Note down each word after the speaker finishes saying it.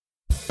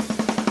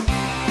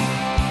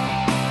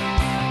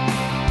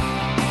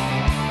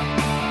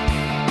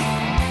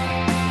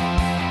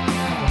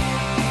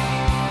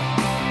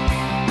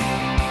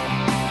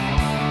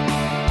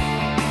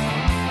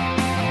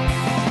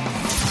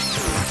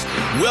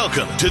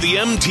Welcome to the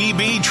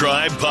MTB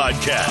Tribe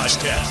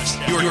Podcast,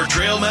 your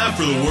trail map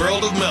for the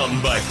world of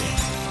mountain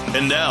biking.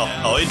 And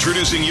now,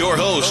 introducing your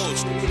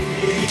host,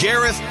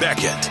 Gareth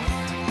Beckett.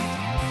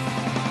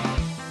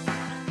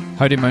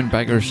 Howdy mountain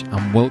bikers,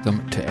 and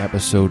welcome to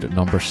episode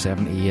number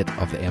 78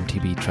 of the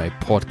MTB Tribe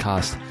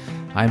Podcast.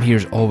 I'm here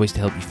as always to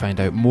help you find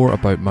out more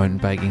about mountain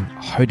biking,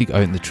 how to get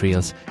out on the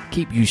trails,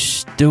 keep you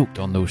stoked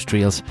on those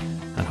trails,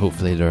 and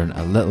hopefully learn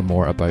a little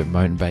more about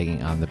mountain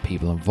biking and the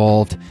people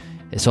involved.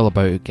 It's all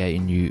about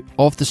getting you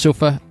off the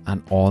sofa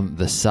and on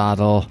the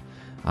saddle,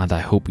 and I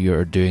hope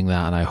you're doing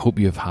that, and I hope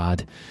you've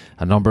had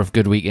a number of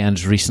good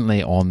weekends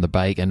recently on the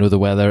bike. I know the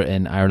weather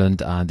in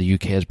Ireland and the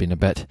UK has been a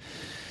bit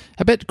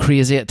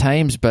crazy at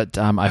times, but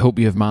I hope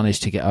you have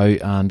managed to get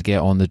out and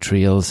get on the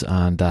trails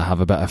and have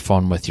a bit of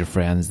fun with your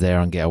friends there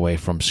and get away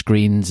from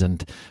screens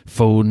and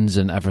phones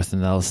and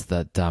everything else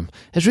that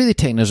has really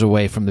taken us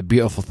away from the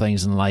beautiful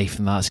things in life,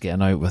 and that's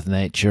getting out with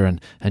nature and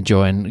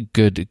enjoying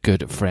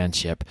good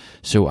friendship.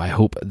 So I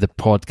hope the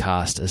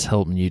podcast is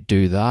helping you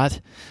do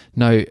that.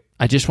 Now,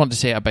 I just want to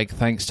say a big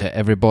thanks to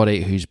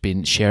everybody who's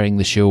been sharing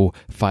the show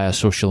via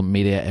social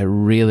media. It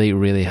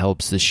really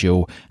helps the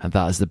show, and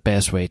that is the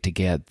best way to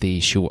get the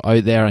show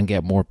out there and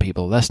get more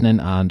people listening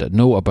and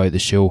know about the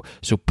show.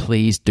 So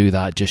please do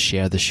that. Just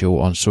share the show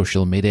on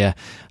social media.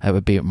 It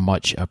would be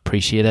much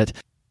appreciated.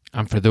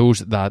 And for those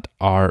that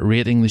are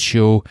rating the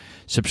show,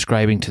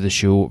 subscribing to the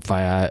show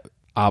via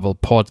Apple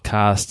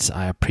Podcasts,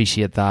 I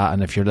appreciate that.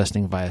 And if you're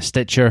listening via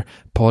Stitcher,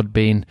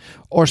 Podbean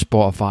or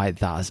Spotify,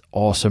 that is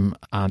awesome,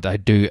 and I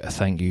do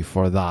thank you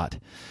for that.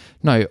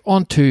 Now,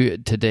 on to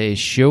today's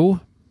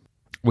show.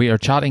 We are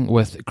chatting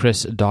with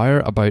Chris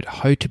Dyer about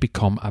how to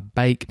become a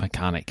bike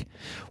mechanic,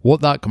 what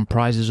that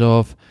comprises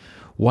of,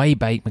 why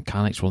bike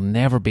mechanics will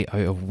never be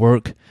out of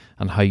work,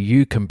 and how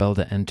you can build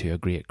it into a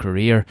great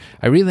career.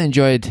 I really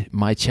enjoyed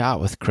my chat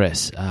with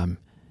Chris.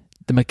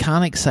 The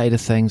mechanic side of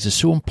things is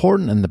so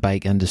important in the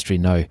bike industry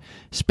now,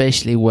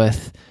 especially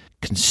with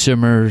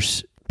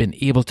consumers being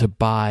able to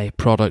buy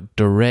product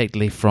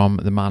directly from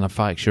the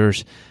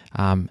manufacturers.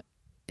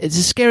 It's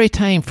a scary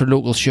time for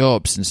local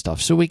shops and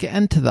stuff, so we get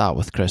into that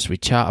with Chris. We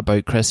chat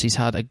about Chris. He's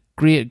had a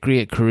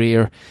great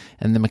career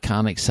in the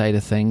mechanic side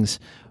of things,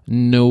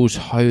 knows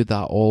how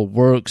that all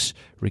works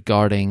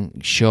regarding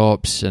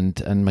shops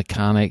and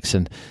mechanics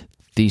and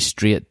these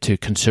straight to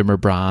consumer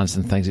brands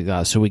and things like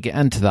that. So we get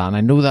into that, and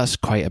I know that's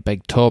quite a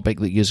big topic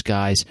that you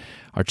guys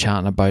are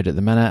chatting about at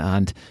the minute,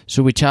 and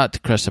so we chat to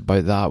Chris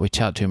about that. We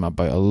chat to him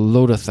about a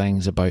load of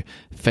things about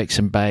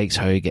fixing bikes,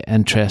 how you get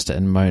interested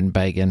in mountain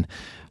biking,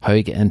 how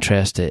you get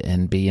interested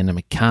in being a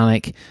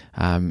mechanic.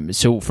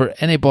 So for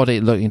anybody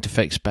looking to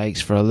fix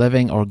bikes for a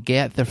living or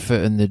get their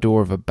foot in the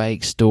door of a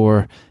bike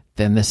store,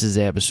 then this is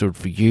the episode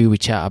for you. We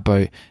chat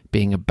about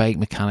being a bike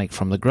mechanic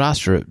from the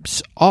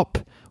grassroots up,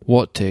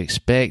 what to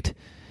expect,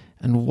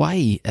 and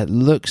why it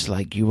looks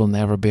like you will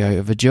never be out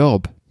of a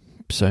job.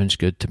 Sounds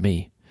good to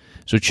me.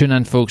 So tune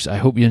in, folks. I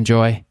hope you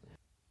enjoy,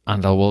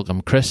 and I'll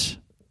welcome Chris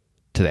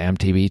to the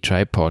MTB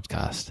Tribe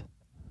Podcast.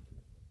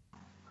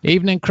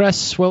 Evening,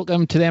 Chris.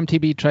 Welcome to the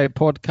MTB Tribe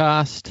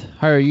Podcast.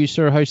 How are you,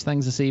 sir? How's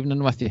things this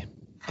evening with you?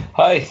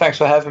 Hi, thanks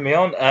for having me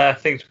on.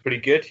 Things are pretty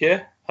good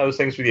here. How's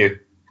things with you?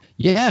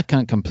 Yeah, I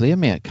can't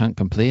complain, mate. Can't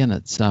complain.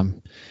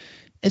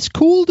 It's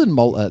cold in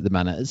Malta at the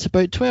minute. It's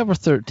about 12 or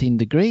 13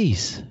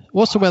 degrees.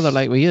 What's the weather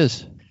like with you?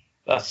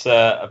 That's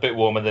a bit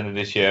warmer than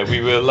it is here. We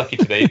were lucky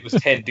today. It was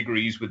 10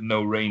 degrees with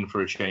no rain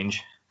for a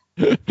change.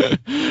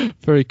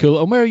 Very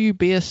cool. And where are you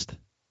based?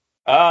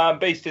 I'm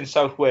based in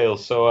South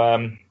Wales,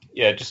 so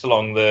just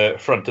along the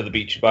front of the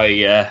beach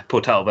by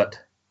Port Talbot.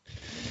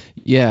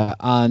 Yeah,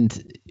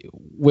 and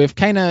we've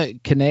kind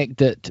of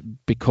connected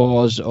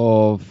because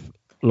of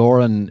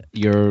Lauren,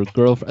 your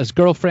girlfriend. Is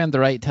girlfriend the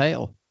right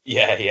title?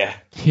 Yeah.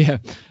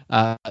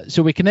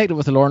 So we connected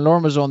with Lauren.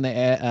 Lauren was on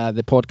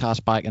the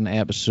podcast back in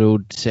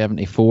episode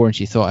 74, and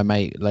she thought I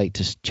might like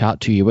to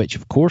chat to you, which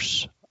of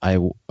course I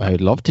would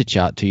love to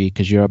chat to you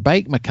because you're a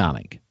bike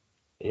mechanic.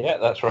 Yeah,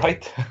 that's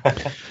right.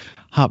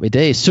 Happy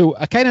days. So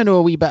I kind of know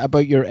a wee bit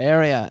about your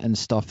area and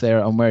stuff there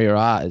and where you're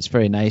at. It's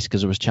very nice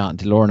because I was chatting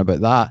to Lauren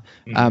about that.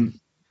 Mm-hmm.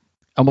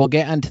 And we'll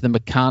get into the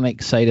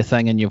mechanic side of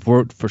thing, and you've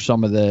worked for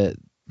some of the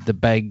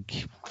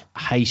big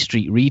high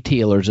street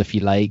retailers, if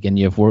you like, and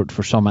you've worked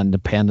for some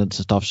independents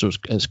and stuff, so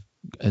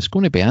it's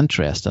going to be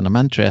interesting. I'm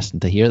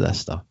interested to hear this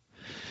stuff.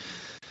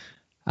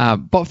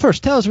 But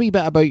first, tell us a wee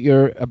bit about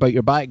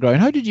your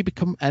background. How did you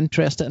become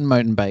interested in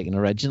mountain biking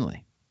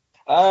originally?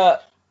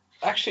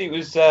 Actually,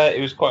 it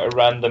was quite a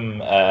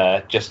random,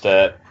 just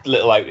a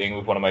little outing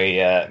with one of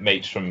my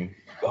mates from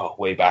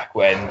way back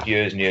when,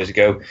 years and years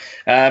ago.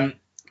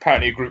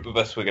 Apparently a group of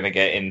us were going to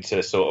get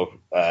into sort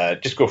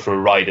of just go for a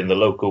ride in the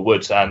local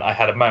woods, and I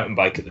had a mountain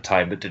bike at the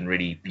time but didn't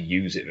really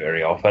use it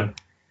very often.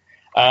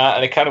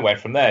 And it kind of went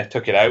from there.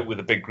 Took it out with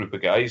a big group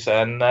of guys,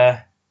 and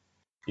I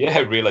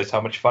realised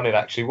how much fun it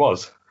actually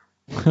was.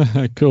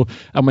 Cool.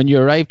 And when you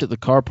arrived at the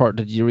car park,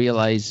 did you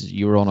realise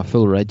you were on a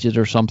full rigid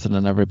or something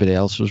and everybody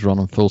else was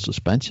running full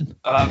suspension?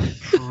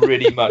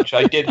 Pretty much.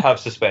 I did have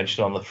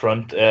suspension on the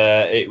front.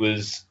 It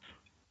was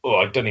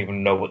I don't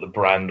even know what the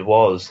brand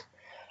was.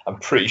 I'm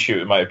pretty sure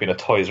it might have been a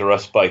Toys R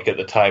Us bike at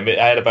the time. It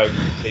had about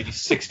maybe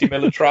 60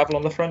 mil of travel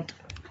on the front.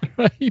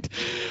 Right.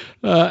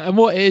 And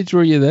what age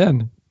were you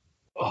then?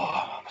 Oh,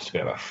 I must have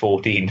been about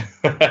 14.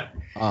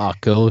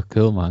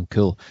 Cool, man,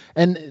 cool.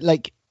 And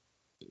like,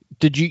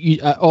 did you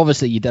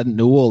obviously you didn't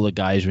know all the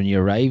guys when you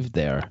arrived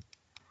there?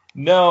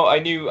 No, I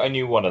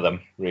knew one of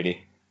them,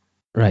 really.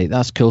 Right,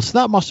 that's cool. So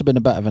that must have been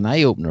a bit of an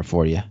eye opener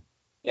for you.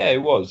 Yeah,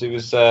 it was. It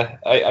was.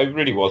 I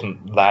really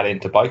wasn't that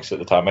into bikes at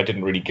the time. I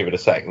didn't really give it a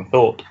second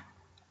thought.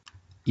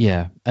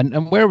 Yeah,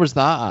 and where was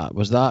that at?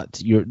 Was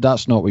that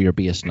that's not where you're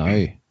based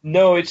now?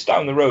 No, it's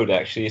down the road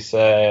actually. It's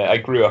I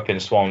grew up in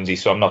Swansea,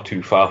 so I'm not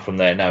too far from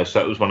there now.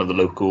 So it was one of the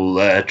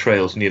local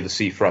trails near the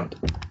seafront.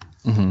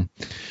 Mm-hmm.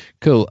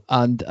 Cool.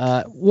 And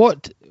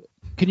what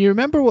can you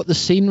remember what the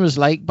scene was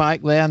like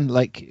back then?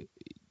 Like,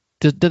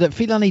 did it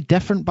feel any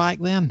different back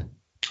then?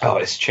 Oh,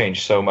 it's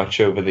changed so much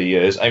over the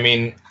years. I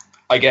mean,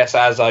 I guess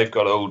as I've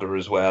got older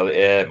as well,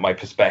 my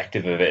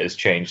perspective of it has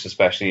changed,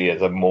 especially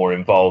as I'm more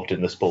involved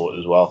in the sport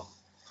as well.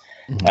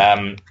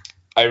 Mm-hmm.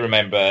 I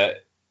remember,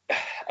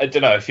 I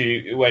don't know, if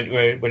you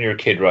when you're a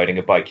kid riding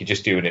a bike, you're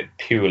just doing it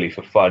purely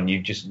for fun.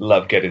 You just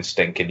love getting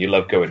stinking. You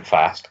love going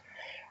fast.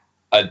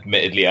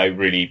 Admittedly, I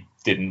really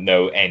didn't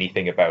know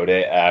anything about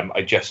it.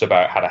 I just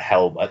about had a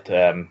helmet.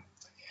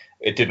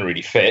 It didn't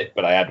really fit,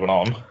 but I had one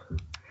on.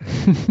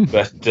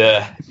 But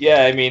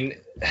yeah, I mean,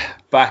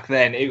 back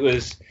then it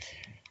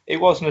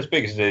wasn't as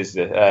big as it is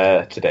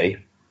today.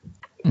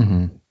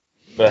 Mm-hmm.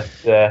 But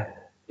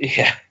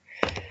yeah,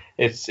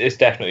 it's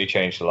definitely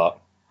changed a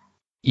lot.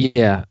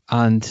 Yeah,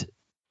 and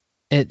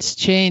it's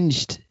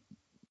changed.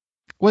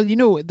 Well, you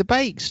know, the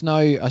bikes now,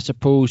 I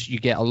suppose you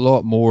get a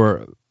lot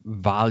more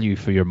value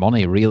for your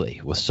money, really,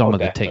 with some of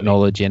the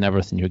technology and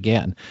everything you're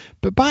getting.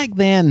 But back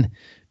then,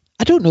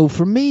 I don't know,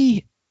 for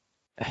me,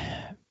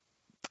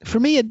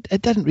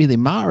 it didn't really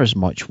matter as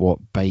much what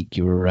bike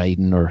you were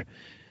riding, or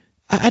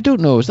I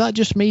don't know. Is that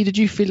just me? Did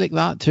you feel like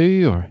that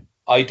too, or?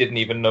 I didn't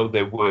even know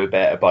there were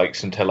better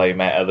bikes until I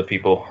met other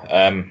people.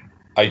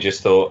 I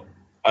just thought,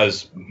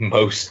 as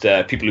most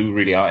people who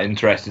really are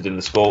interested in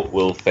the sport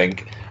will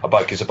think, a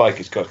bike is a bike.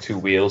 It's got two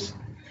wheels.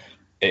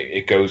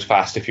 It goes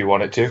fast if you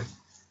want it to.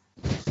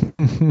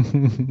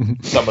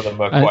 Some of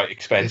them are quite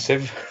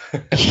expensive.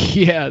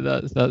 Yeah,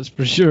 that's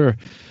for sure.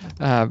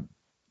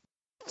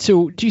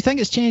 So do you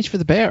think it's changed for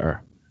the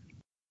better?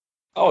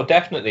 Oh,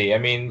 definitely. I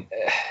mean,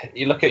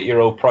 you look at your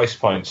old price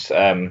points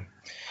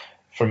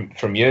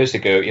from years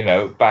ago, you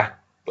know, back,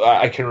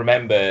 I can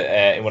remember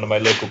in one of my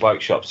local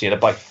bike shops, seeing a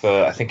bike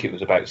for, I think it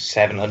was about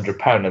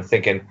 £700, and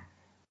thinking,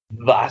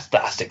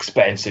 that's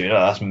expensive, you know,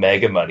 that's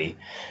mega money.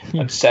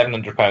 And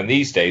 £700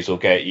 these days will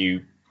get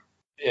you,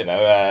 you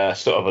know,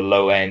 sort of a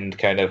low end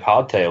kind of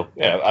hardtail,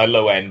 you know, a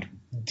low end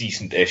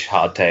decent-ish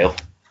hardtail.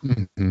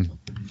 Mm-hmm.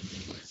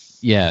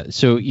 Yeah.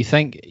 So you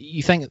think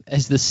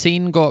as the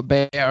scene got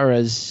better,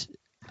 as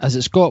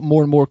it's got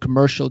more and more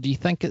commercial, do you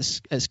think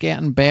it's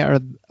getting better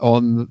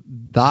on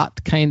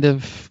that kind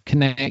of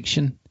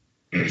connection?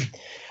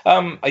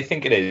 I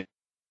think it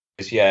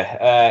is.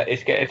 Yeah.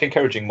 It's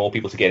encouraging more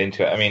people to get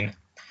into it. I mean,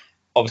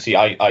 obviously,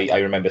 I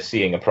remember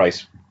seeing a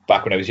price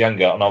back when I was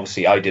younger, and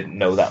obviously I didn't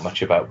know that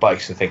much about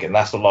bikes and thinking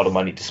that's a lot of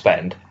money to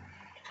spend,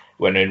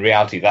 when in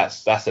reality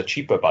that's a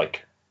cheaper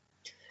bike.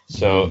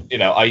 So, you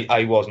know,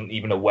 I wasn't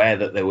even aware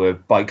that there were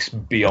bikes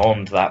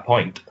beyond that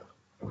point.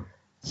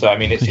 So, I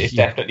mean, it's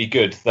definitely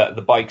good that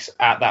the bikes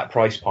at that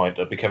price point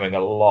are becoming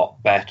a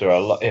lot better.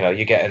 You know,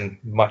 you're getting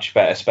much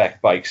better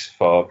spec bikes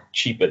for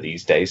cheaper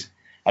these days,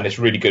 and it's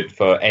really good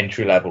for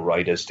entry level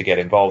riders to get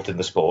involved in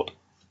the sport.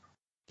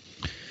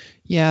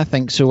 Yeah, I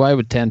think so. I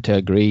would tend to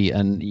agree.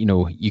 And, you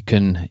know, you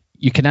can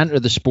enter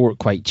the sport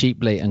quite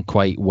cheaply and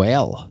quite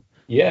well.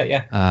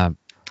 Yeah.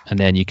 And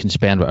then you can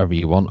spend whatever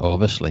you want,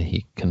 obviously.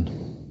 You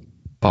can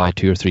buy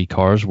 2 or 3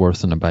 cars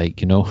worth on a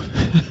bike, you know?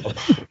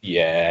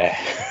 Yeah.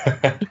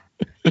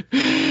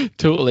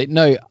 Totally.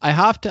 Now, I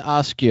have to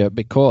ask you,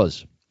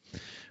 because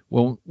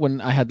when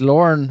I had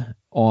Lauren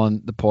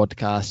on the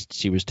podcast,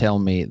 she was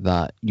telling me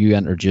that you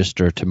introduced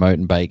her to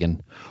mountain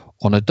biking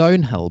on a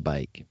downhill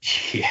bike.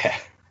 Yeah.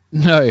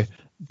 Now,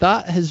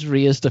 that has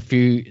raised a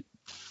few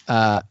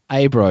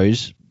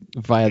eyebrows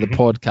via the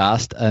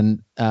podcast.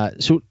 And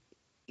so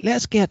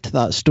let's get to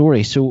that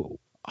story. So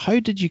how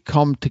did you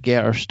come to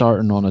get her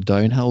starting on a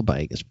downhill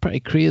bike? It's pretty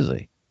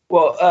crazy.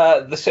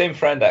 Well, the same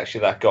friend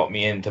actually that got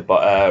me into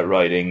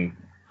riding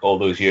all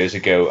those years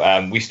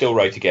ago. We still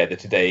ride together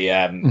today,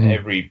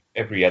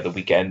 every other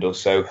weekend or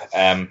so.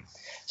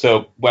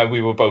 So when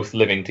we were both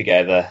living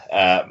together,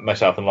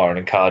 myself and Lauren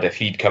in Cardiff,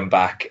 he'd come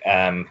back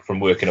from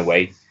working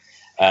away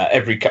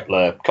every couple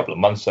of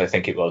months, I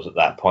think it was at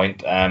that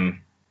point.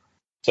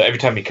 So every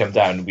time he'd come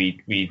down,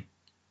 we'd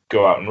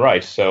go out and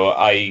ride. So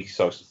I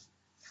sort of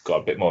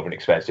got a bit more of an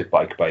expensive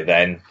bike by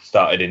then,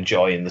 started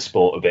enjoying the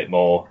sport a bit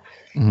more,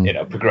 you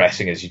know,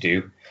 progressing as you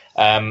do.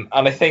 And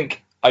I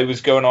think I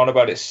was going on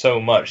about it so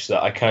much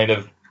that I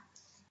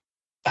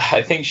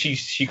think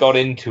she got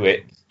into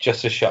it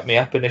just to shut me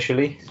up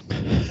initially.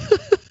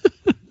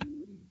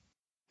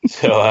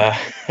 So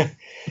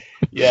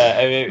yeah,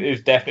 I mean, it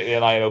was definitely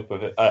an eye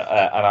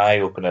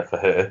opener for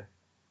her.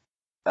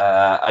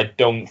 I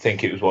don't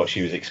think it was what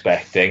she was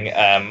expecting.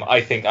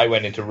 I think I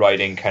went into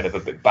riding kind of a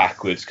bit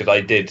backwards because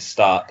I did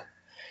start.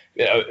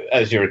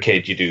 As you're a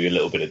kid, you do a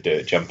little bit of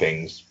dirt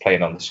jumpings,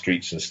 playing on the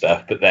streets and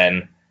stuff. But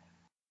then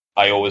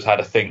I always had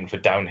a thing for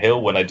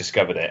downhill when I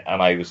discovered it,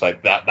 and I was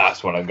like,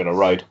 that's what I'm going to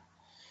ride.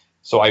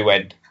 So I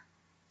went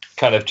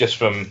kind of just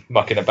from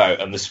mucking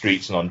about on the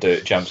streets and on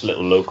dirt jumps,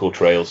 little local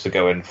trails, to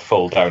going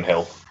full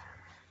downhill,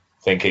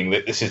 thinking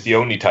that this is the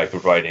only type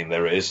of riding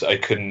there is. I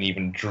couldn't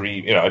even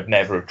dream, I'd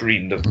never have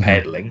dreamed of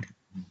pedaling.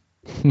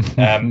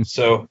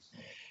 So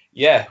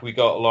yeah, we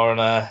got Lauren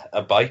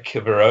a bike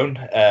of her own,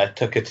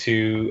 took her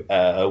to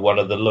one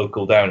of the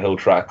local downhill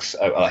tracks.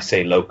 I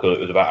say local, it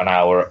was about an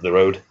hour up the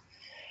road.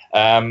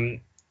 I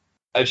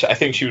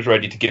think she was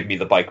ready to give me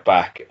the bike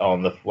back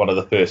on one of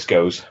the first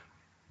goes.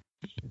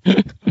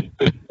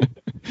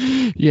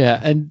 Yeah,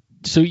 and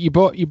so you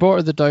bought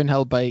her the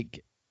downhill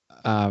bike,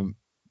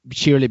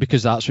 surely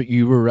because that's what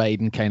you were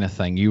riding, kind of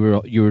thing. You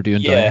were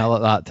doing downhill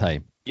at that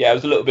time. Yeah, I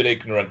was a little bit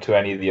ignorant to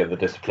any of the other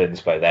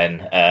disciplines by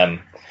then.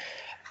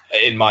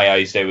 In my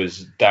eyes, there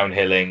was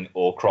downhilling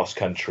or cross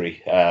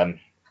country. There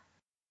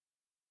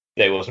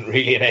wasn't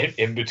really an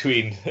in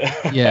between.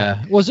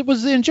 Yeah, was the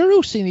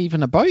enduro scene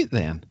even about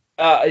then?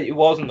 It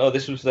wasn't. No,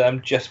 this was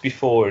just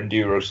before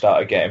enduro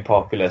started getting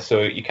popular.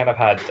 So you kind of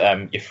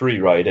had your free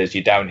riders,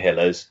 your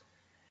downhillers,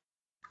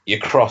 your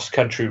cross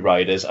country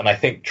riders, and I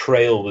think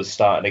trail was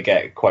starting to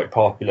get quite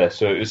popular.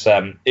 So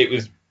it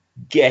was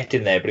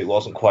getting there, but it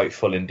wasn't quite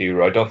full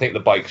enduro. I don't think the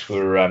bikes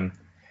were.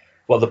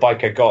 Well, the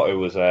bike I got, it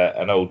was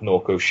an old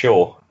Norco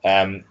Shore,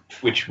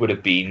 which would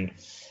have been,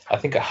 I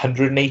think,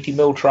 180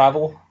 mil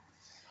travel.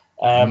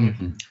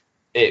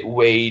 It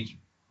weighed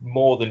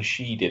more than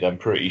she did, I'm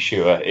pretty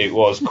sure. It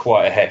was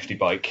quite a hefty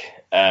bike.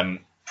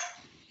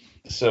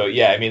 So,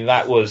 yeah, I mean,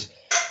 that was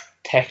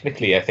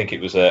technically, I think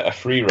it was a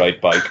free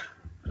ride bike.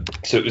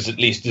 So it was at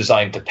least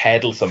designed to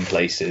pedal some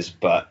places,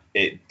 but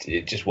it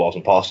just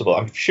wasn't possible.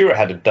 I'm sure it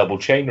had a double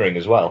chainring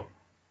as well.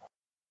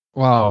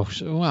 Wow!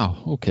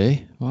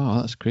 Okay. Wow,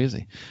 that's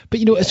crazy.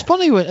 But it's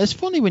funny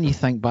when you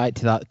think back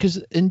to that, because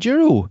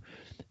enduro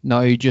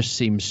now just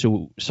seems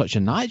such a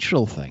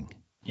natural thing.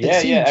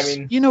 Yeah. I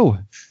mean,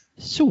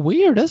 it's so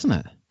weird, isn't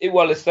it?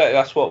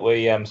 That's what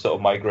we sort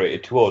of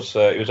migrated towards.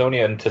 So it was only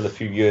until a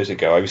few years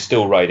ago I was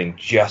still riding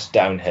just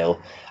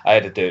downhill. I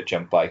had a dirt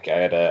jump bike. I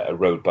had a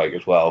road bike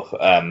as well,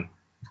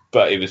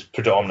 but it was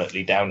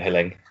predominantly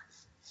downhilling.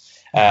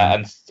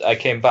 And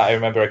I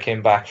remember I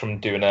came back from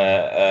doing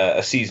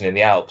a season in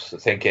the Alps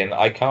thinking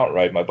I can't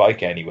ride my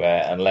bike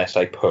anywhere unless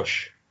I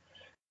push.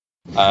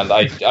 And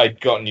I'd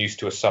gotten used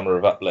to a summer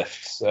of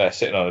uplifts,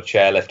 sitting on a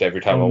chairlift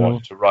every time I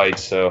wanted to ride.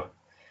 So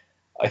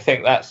I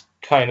think that's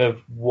kind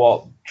of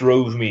what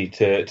drove me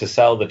to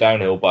sell the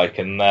downhill bike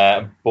and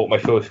bought my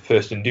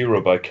first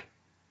enduro bike.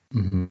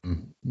 Mm-hmm.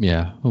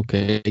 Yeah.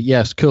 Okay.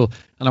 Yes. Cool.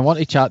 And I want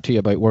to chat to you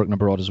about working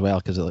abroad as well,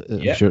 because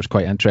I'm sure it's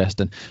quite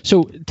interesting.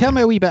 So tell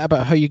me a wee bit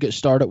about how you got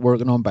started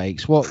working on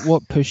bikes.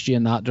 What pushed you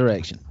in that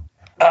direction?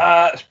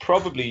 It's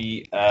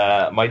probably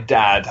my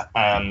dad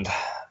and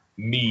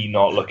me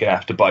not looking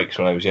after bikes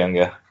when I was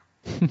younger.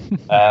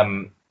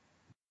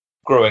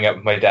 Growing up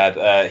with my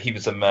dad, he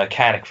was a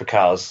mechanic for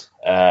cars.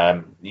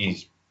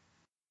 He's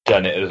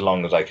done it as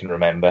long as I can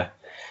remember.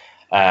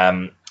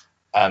 And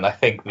I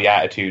think the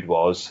attitude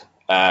was,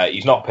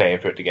 he's not paying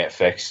for it to get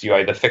fixed. You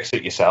either fix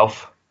it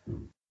yourself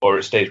or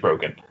it stays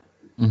broken.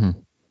 Mm-hmm.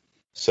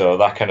 So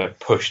that kind of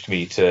pushed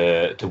me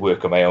to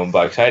work on my own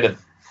bikes. I had a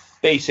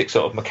basic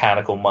sort of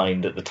mechanical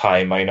mind at the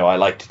time. I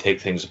like to take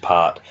things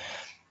apart.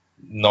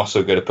 Not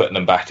so good at putting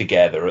them back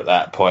together at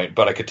that point,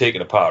 but I could take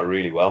it apart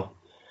really well.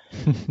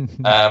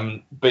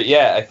 But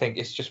yeah, I think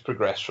it's just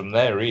progressed from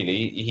there,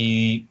 really.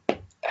 He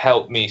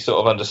helped me sort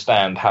of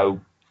understand how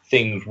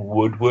things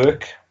would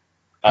work.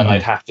 And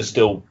I'd have to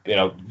still,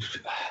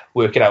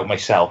 work it out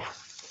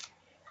myself.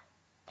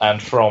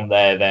 And from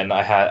there, then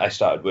I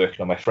started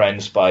working on my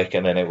friend's bike,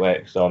 and then it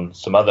worked on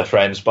some other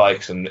friends'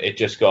 bikes, and it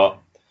just kind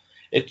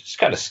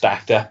of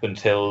stacked up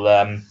until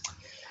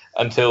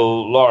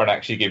Lauren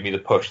actually gave me the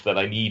push that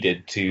I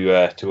needed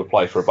to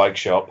apply for a bike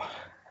shop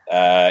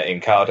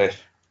in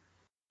Cardiff.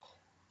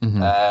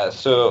 Mm-hmm.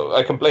 So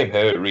I can blame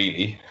her,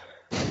 really.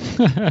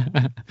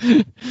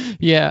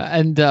 Yeah,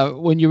 and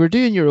when you were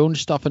doing your own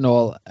stuff and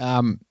all,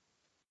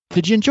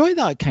 did you enjoy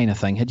that kind of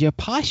thing? Had you a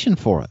passion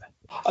for it?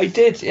 I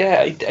did, yeah.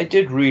 I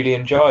did really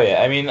enjoy it.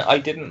 I mean, I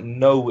didn't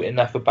know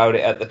enough about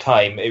it at the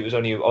time. It was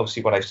only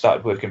obviously when I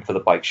started working for the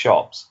bike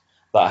shops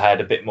that I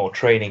had a bit more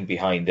training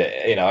behind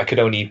it.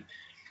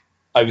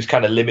 I was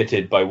kind of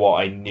limited by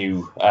what I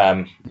knew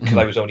because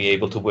I was only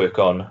able to work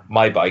on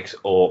my bikes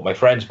or my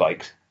friends'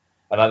 bikes.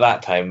 And at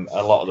that time,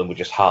 a lot of them were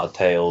just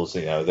hardtails.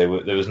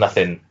 There was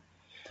nothing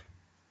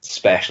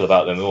special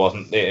about them. It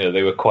wasn't,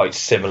 they were quite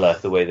similar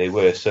the way they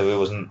were, so it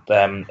wasn't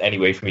any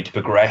way for me to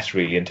progress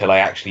really until I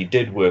actually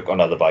did work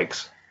on other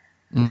bikes.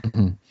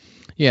 Mm-hmm.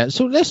 Yeah,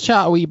 so let's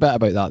chat a wee bit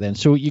about that then.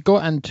 So you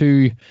got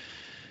into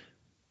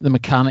the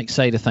mechanic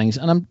side of things,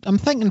 and I'm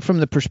thinking from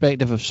the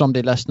perspective of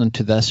somebody listening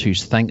to this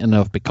who's thinking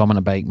of becoming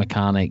a bike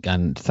mechanic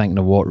and thinking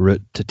of what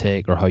route to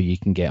take or how you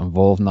can get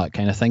involved in that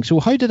kind of thing. So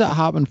how did that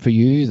happen for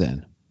you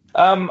then?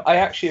 I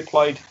actually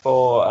applied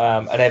for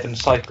an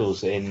Evans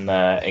Cycles in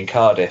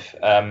Cardiff.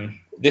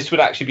 This would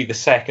actually be the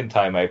second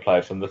time I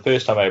applied for them. The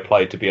first time I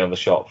applied to be on the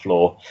shop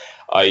floor,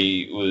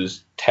 I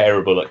was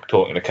terrible at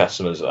talking to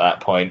customers at that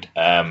point,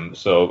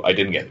 so I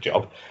didn't get the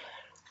job.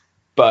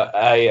 But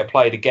I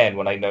applied again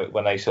when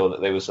I saw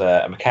that there was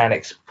a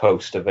mechanic's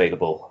post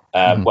available.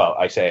 Well,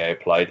 I say I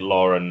applied.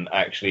 Lauren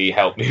actually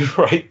helped me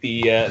write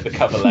the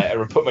cover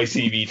letter and put my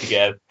CV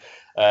together.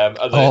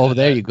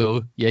 There you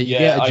go. Yeah, you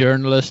get a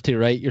journalist to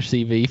write your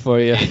CV for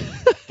you.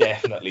 It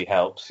definitely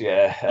helps,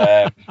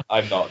 yeah.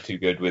 I'm not too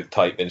good with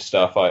typing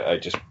stuff. I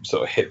just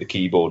sort of hit the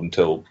keyboard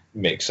until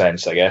it makes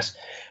sense, I guess.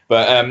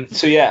 But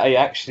so yeah, I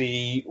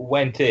actually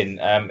went in.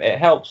 It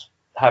helps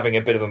having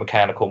a bit of a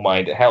mechanical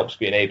mind. It helps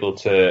being able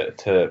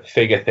to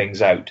figure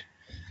things out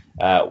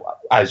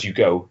as you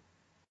go.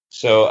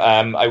 So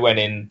I went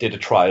in, did a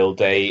trial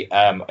day.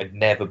 I'd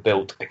never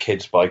built a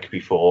kid's bike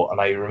before,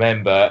 and I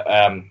remember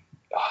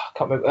I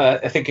can't remember.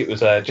 I think it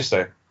was just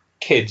a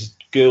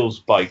girl's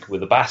bike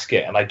with a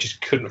basket, and I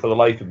just couldn't for the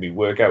life of me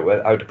work out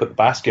how to put the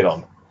basket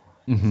on.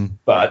 Mm-hmm.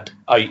 But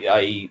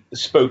I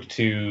spoke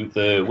to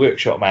the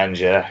workshop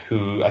manager,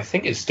 who I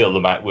think is still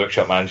the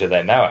workshop manager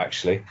there now,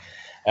 actually.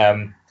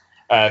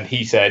 And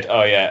he said,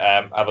 "Oh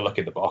yeah, have a look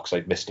in the box.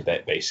 I'd missed a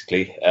bit,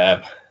 basically.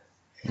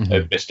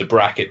 I'd missed a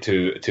bracket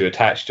to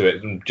attach to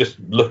it, and just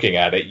looking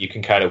at it, you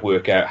can kind of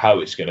work out how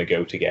it's going to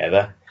go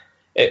together.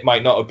 It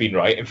might not have been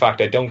right. In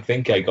fact, I don't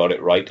think I got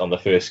it right on the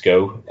first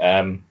go.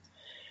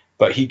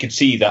 But he could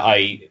see that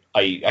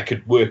I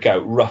could work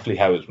out roughly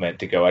how it was meant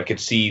to go. I could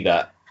see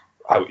that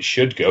how it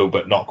should go,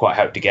 but not quite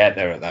how to get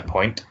there at that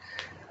point.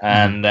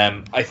 And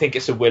I think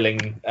it's a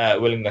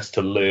willingness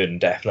to learn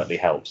definitely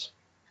helps."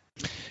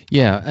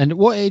 Yeah, and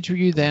what age were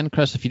you then,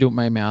 Chris, if you don't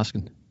mind me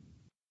asking?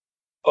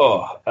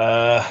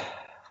 I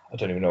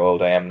don't even know how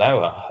old I am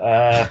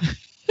now.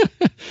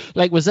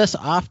 Like, was this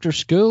after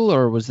school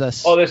or was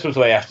this? Oh, this was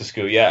way after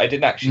school. Yeah, I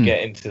didn't actually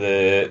get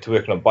into to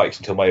working on bikes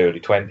until my early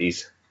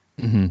 20s.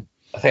 Mm-hmm.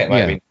 I think it might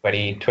have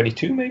been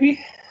 22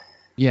 maybe.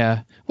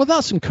 Yeah, well,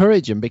 that's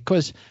encouraging,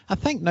 because I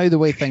think now the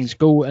way things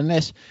go,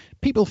 unless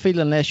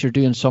you're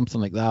doing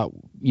something like that,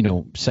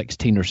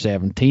 16 or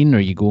 17, or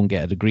you go and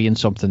get a degree in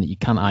something, that you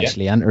can't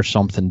actually enter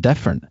something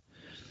different.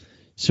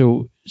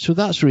 So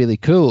that's really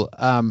cool.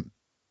 And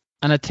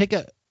I take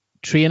it,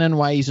 training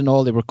wise and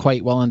all, they were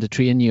quite willing to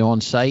train you on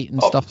site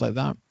and stuff like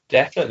that.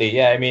 Definitely,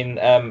 yeah. I mean,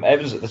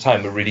 Evans at the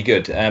time were really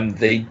good.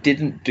 They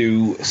didn't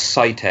do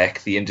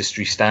Cytec, the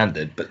industry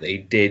standard, but they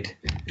did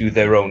do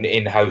their own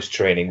in-house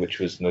training, which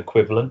was an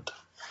equivalent.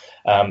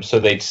 So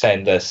they'd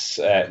send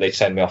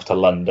me off to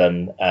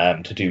London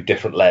to do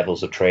different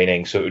levels of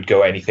training. So it would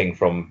go anything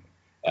from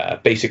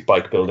basic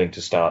bike building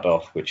to start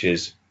off, which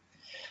is,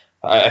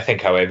 I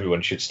think, how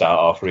everyone should start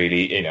off,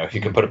 really. If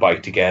you can put a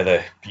bike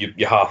together,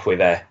 you're halfway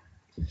there.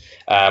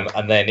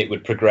 And then it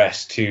would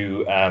progress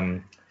to,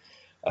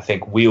 I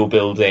think, wheel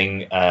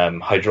building,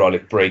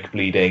 hydraulic brake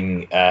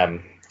bleeding,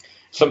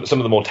 some of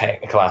the more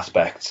technical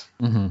aspects.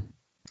 Mm-hmm.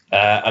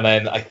 And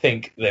then I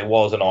think there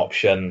was an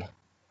option.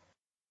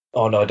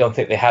 Oh, no, I don't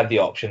think they had the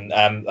option.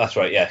 That's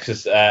right, yeah,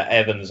 because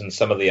Evans and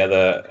some of the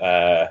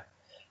other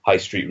high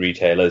street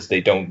retailers,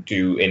 they don't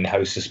do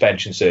in-house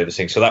suspension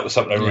servicing. So that was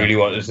something I really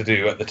wanted to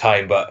do at the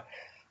time, but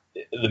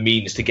the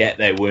means to get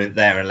there weren't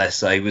there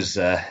unless I was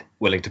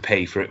willing to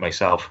pay for it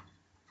myself.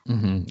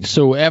 Mm-hmm.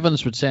 So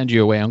Evans would send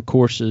you away on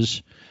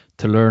courses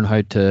to learn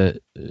how to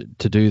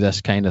do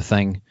this kind of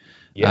thing.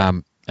 Yeah.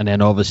 And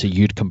then obviously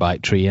you'd come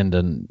back trained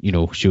and,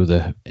 show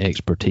the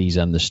expertise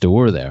in the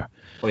store there.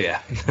 Oh,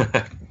 yeah.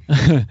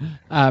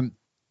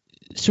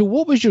 So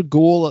what was your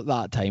goal at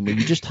that time? Were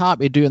you just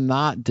happy doing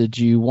that? Did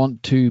you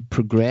want to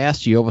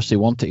progress? You obviously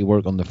wanted to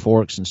work on the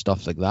forks and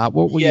stuff like that.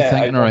 What were you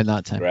thinking around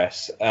that time?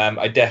 Progress.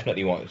 I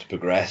definitely wanted to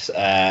progress.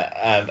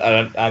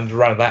 And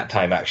around that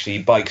time,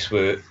 actually, bikes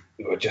were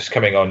just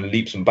coming on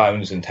leaps and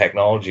bounds in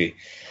technology.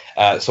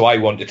 So I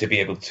wanted to be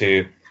able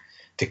to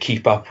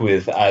keep up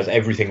with, as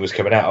everything was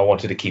coming out, I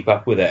wanted to keep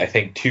up with it. I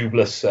think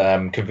tubeless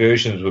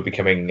conversions were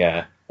becoming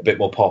a bit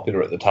more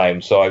popular at the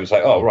time. So I was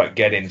like, oh, right,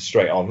 get in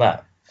straight on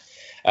that.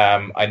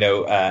 I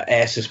know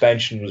air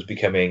suspension was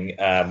becoming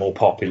more and more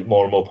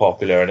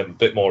popular, and a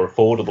bit more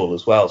affordable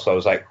as well. So I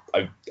was like,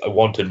 I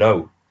want to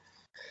know.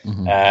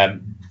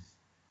 Mm-hmm.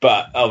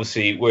 But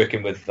obviously,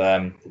 working with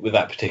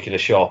that particular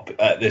shop,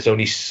 there's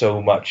only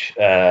so much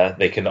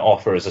they can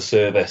offer as a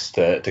service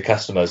to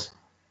customers.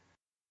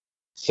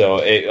 So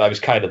I was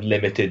kind of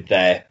limited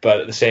there. But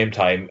at the same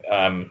time,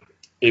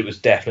 it was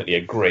definitely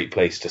a great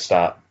place to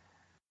start.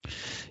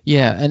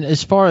 Yeah, and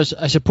as far as,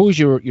 I suppose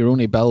you're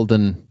only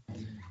building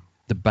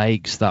the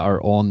bikes that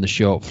are on the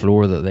shop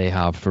floor that they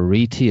have for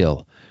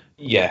retail.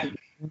 Yeah.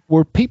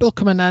 Were people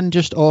coming in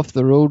just off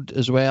the road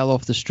as well,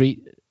 off the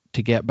street,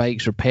 to get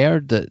bikes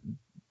repaired that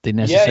they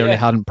necessarily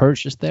hadn't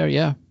purchased there?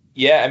 Yeah.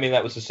 Yeah, I mean,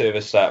 that was a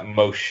service that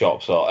most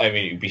shops are. I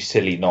mean, it'd be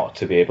silly not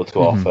to be able to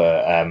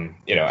offer,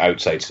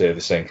 outside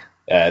servicing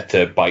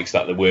to bikes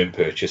that they weren't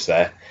purchased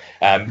there.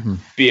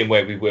 Being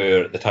where we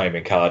were at the time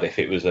in Cardiff,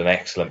 it was an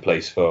excellent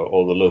place for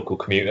all the local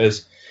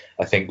commuters.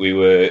 I think we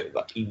were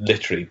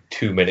literally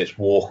 2 minutes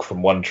walk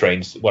from one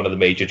of the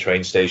major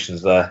train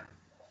stations there.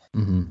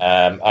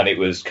 And it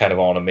was kind of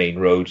on a main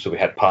road, so we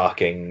had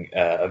parking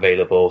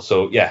available.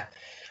 So yeah,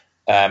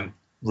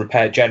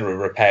 general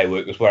repair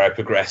work was where I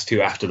progressed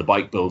to after the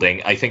bike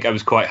building. I think I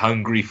was quite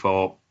hungry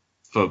for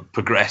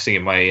progressing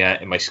in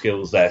my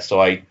skills there.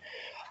 So I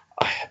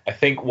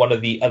think one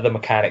of the other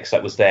mechanics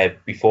that was there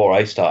before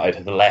I started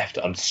had left,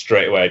 and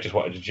straight away I just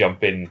wanted to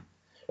jump in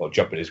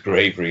his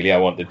grave. Really, I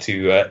wanted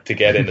to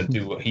get in and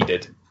do what he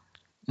did.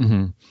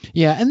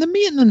 Yeah, and the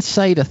maintenance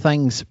side of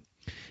things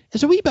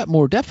is a wee bit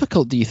more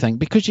difficult, do you think?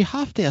 Because you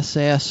have to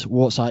assess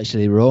what's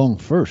actually wrong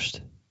first.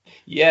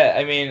 Yeah,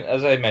 I mean,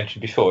 as I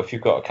mentioned before, if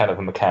you've got a kind of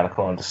a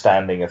mechanical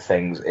understanding of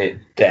things, it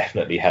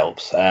definitely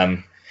helps.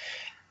 I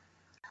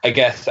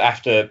guess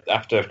after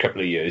a couple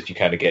of years, you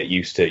kind of get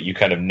used to it. You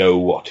kind of know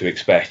what to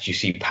expect. You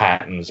see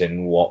patterns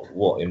in what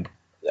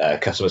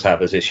customers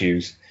have as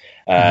issues.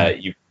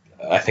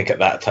 I think at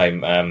that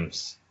time,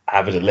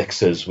 Avid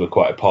Elixirs were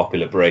quite a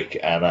popular brake,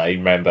 and I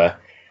remember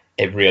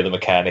every other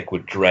mechanic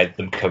would dread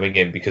them coming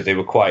in because they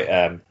were quite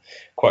a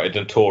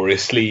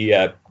notoriously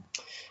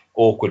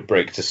awkward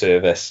brake to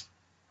service.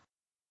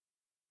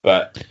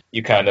 But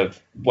you kind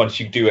of, once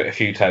you do it a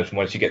few times and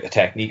once you get the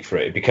technique for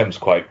it, it becomes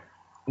quite,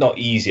 not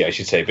easy, I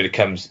should say, but it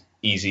becomes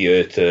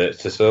easier to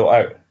sort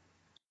out.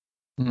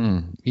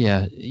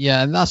 Yeah,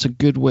 and that's a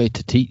good way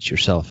to teach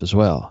yourself as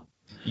well.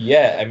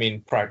 Yeah, I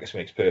mean, practice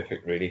makes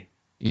perfect, really.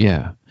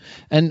 Yeah.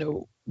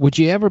 And would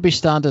you ever be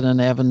standing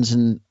in Evans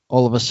and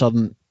all of a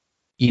sudden,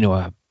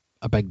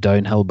 a big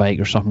downhill bike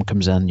or something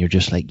comes in and you're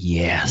just like,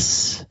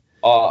 yes.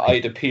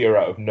 I'd appear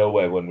out of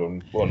nowhere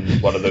when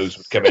one of those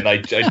would come in.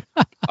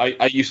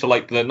 I used to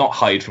like to not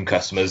hide from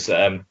customers.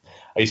 I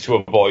used to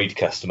avoid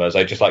customers.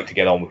 I just like to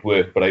get on with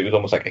work, but it was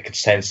almost like I could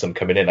sense them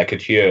coming in. I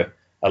could hear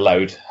a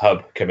loud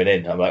hub coming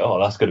in. I'm like, oh,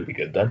 that's going to be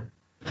good then.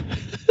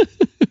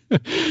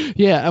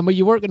 Yeah, and were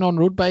you working on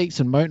road bikes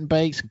and mountain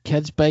bikes and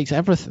kids' bikes,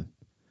 everything?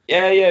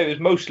 Yeah, it was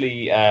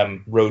mostly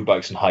road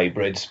bikes and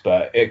hybrids,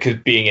 but because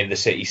being in the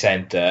city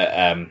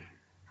centre,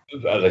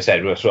 as I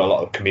said, a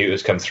lot of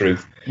commuters come through,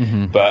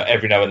 but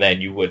every now and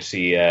then you would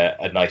see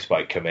a nice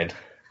bike come in.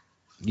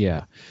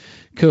 Yeah,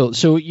 cool.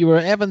 So you were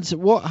at Evans.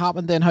 What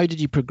happened then? How did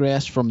you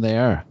progress from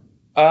there?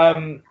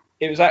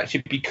 It was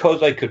actually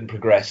because I couldn't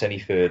progress any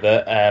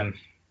further.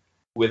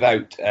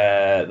 Without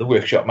the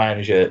workshop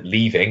manager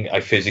leaving,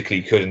 I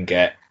physically couldn't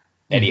get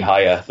any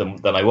higher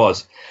than I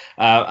was.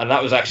 And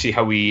that was actually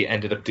how we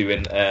ended up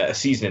doing a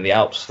season in the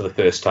Alps for the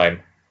first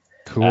time.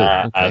 Cool.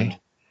 Okay. And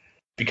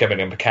becoming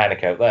a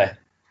mechanic out there.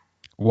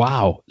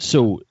 Wow.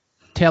 So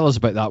tell us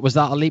about that. Was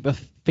that a leap of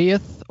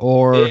faith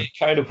or? It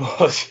kind of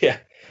was, yeah.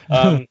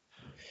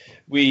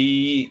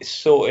 We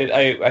sorted,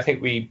 I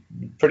think we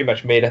pretty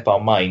much made up our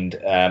mind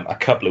a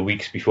couple of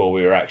weeks before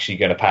we were actually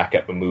going to pack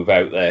up and move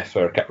out there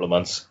for a couple of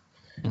months.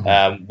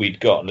 We'd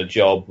gotten a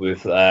job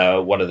with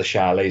one of the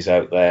chalets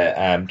out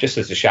there, just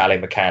as a chalet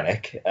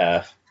mechanic.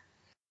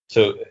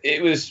 So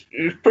it was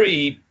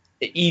pretty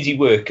easy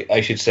work,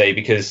 I should say,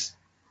 because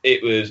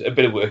it was a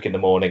bit of work in the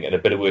morning and a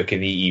bit of work in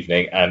the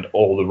evening and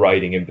all the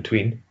riding in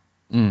between.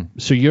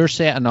 So you're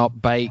setting up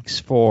bikes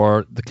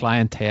for the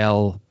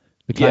clientele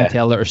that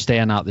are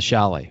staying at the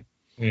chalet.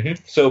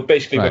 So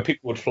basically, when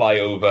people would fly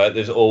over,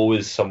 there's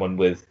always someone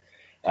with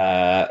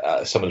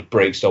someone's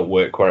brakes don't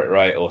work quite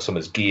right, or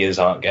someone's gears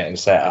aren't getting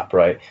set up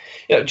right.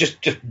 Just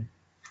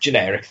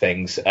generic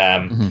things.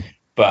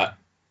 But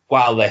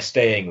while they're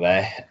staying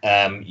there,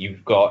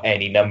 you've got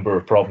any number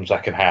of problems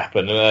that can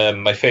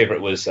happen. My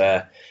favourite was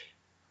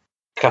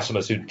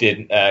customers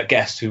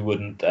guests who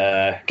wouldn't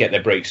get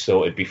their brakes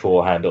sorted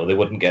beforehand, or they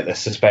wouldn't get their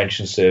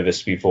suspension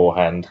serviced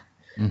beforehand.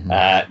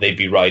 They'd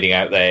be riding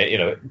out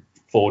there,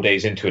 4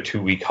 days into a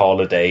 2-week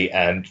holiday,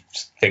 and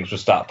things would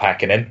start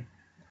packing in.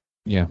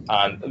 Yeah,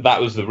 and that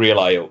was the real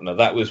eye opener.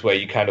 That was where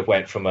you kind of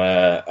went from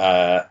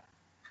a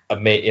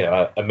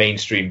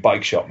mainstream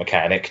bike shop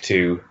mechanic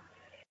to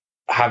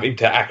having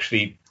to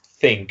actually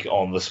think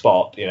on the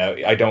spot.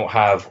 I don't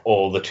have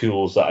all the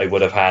tools that I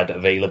would have had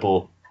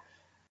available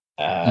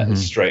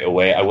straight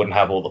away. I wouldn't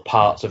have all the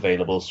parts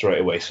available straight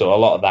away. So a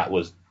lot of that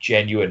was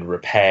genuine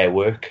repair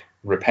work,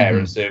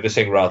 and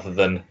servicing rather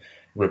than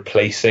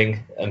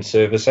replacing and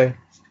servicing.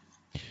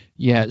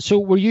 Yeah. So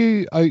were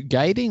you out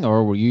guiding,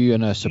 or were you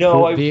in a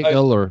support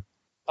vehicle? Or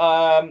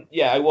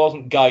I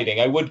wasn't guiding.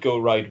 I would go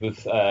ride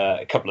with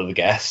a couple of the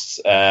guests.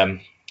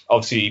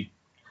 Obviously,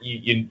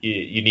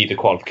 you need a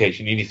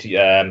qualification. You need to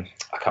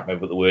I can't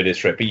remember what the word is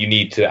for it, but you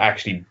need to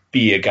actually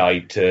be a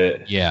guide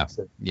to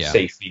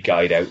safely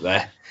guide out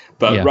there.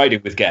 But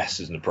riding with guests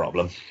isn't a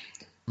problem.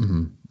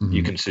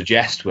 You can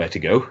suggest where to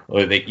go,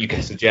 or you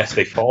can suggest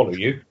they follow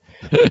you.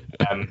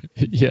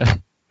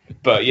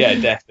 But yeah,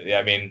 definitely.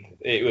 I mean,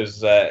 it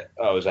was a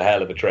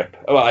hell of a trip.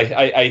 Well,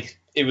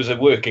 it was a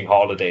working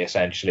holiday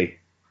essentially.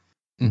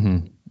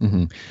 Mm-hmm.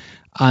 Mm-hmm.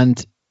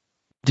 And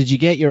did you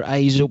get your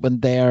eyes open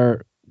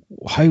there?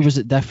 How was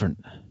it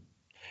different?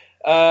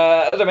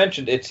 As I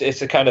mentioned,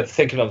 it's a kind of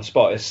thinking on the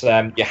spot. It's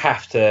you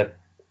have to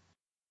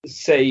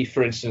say,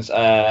 for instance,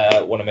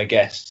 one of my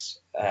guests,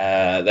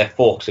 their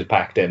forks had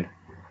packed in.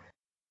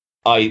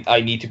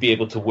 I need to be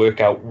able to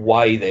work out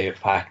why they have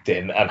packed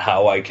in and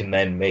how I can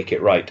then make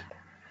it right.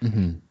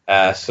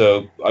 Mm-hmm.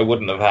 So I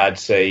wouldn't have had,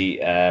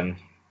 say,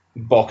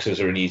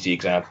 boxes are an easy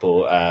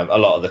example. A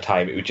lot of the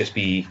time it would just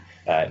be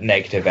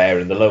negative air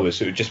in the lowers,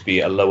 so it would just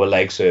be a lower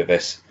leg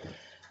service.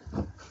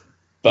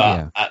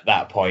 But at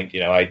that point,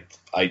 I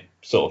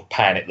sort of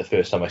panicked the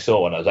first time I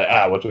saw one. I was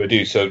like, what do I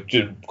do? So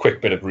did a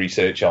quick bit of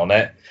research on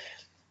it,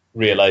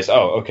 realised,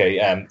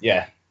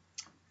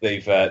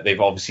 they've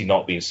obviously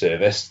not been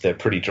serviced. They're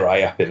pretty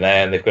dry up in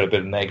there, and they've got a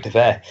bit of negative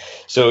air.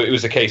 So it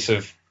was a case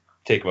of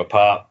take them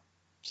apart,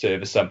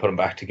 service them, put them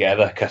back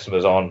together.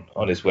 Customer's on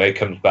his way,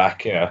 comes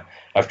back,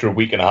 after a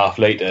week and a half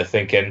later,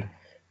 thinking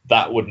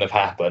that wouldn't have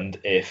happened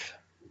if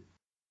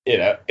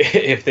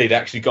they'd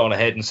actually gone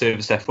ahead and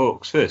serviced their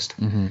forks first.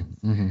 Mm-hmm.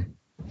 Mm-hmm.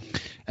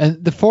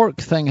 And the fork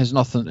thing has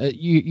nothing.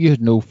 You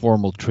had no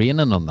formal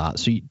training on that,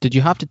 so did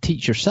you have to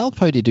teach yourself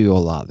how to do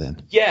all that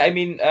then? Yeah, I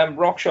mean,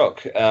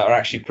 RockShox are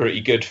actually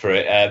pretty good for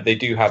it. They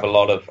do have a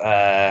lot of.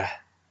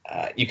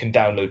 You can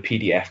download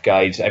PDF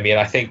guides. I mean,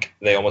 I think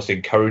they almost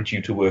encourage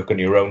you to work on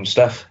your own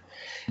stuff.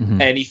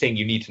 Mm-hmm. Anything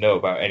you need to know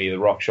about any of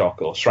the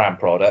RockShox or SRAM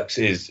products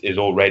is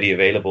already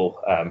available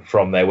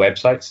from their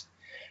websites,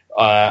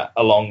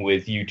 along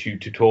with YouTube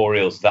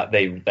tutorials that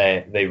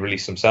they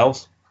release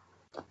themselves.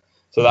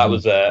 So that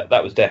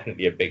was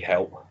definitely a big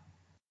help.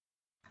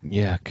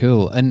 Yeah,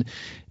 cool. And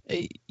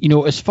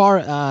as far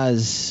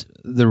as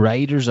the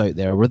riders out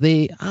there, were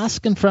they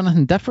asking for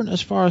anything different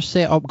as far as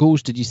setup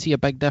goes? Did you see a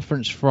big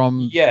difference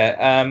from?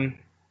 Yeah,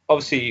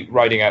 obviously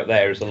riding out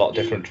there is a lot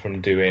different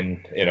from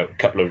doing a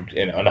couple of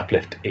an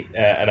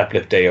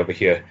uplift day over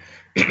here.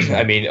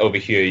 I mean, over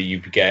here you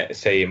get,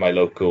 say, in my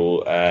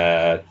local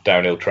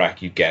downhill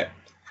track, you get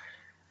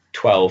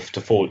 12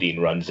 to 14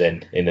 runs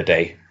in a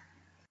day.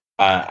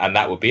 And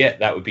that would be it.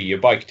 That would be your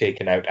bike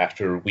taken out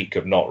after a week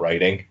of not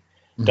riding,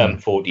 done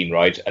 14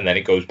 rides, and then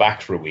it goes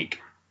back for a week.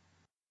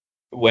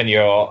 When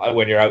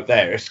you're out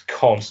there, it's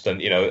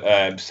constant.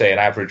 Say an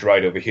average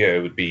ride over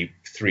here would be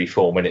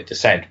 3-4 minute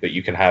descent, but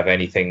you can have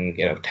anything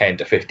 10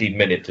 to 15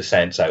 minute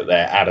descents out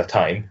there at a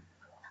time,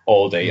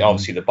 all day. Mm-hmm.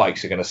 Obviously, the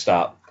bikes are going to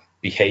start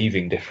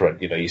behaving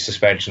different. Your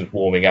suspension's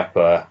warming up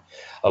a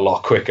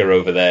lot quicker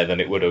over there than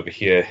it would over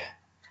here.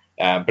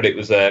 But it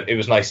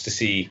was nice to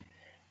see.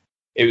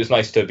 It was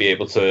nice to be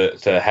able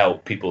to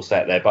help people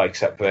set their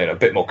bikes up a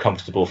bit more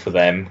comfortable for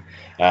them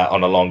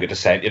on a longer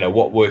descent.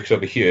 What works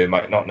over here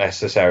might not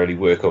necessarily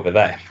work over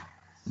there.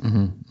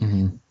 Mm-hmm.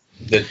 Mm-hmm.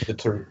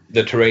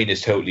 The terrain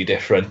is totally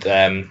different.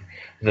 The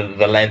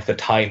length of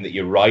time that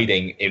you're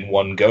riding in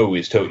one go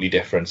is totally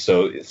different.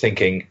 So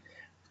thinking,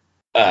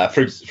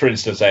 for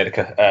instance, I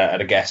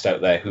had a guest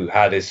out there who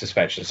had his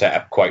suspension set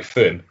up quite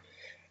firm.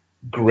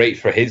 Great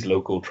for his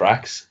local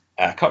tracks.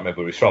 I can't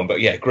remember where he's from,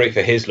 but yeah, great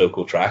for his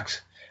local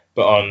tracks.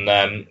 But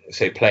on,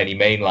 say, Plenty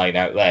Mainline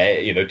out there,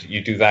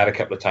 you do that a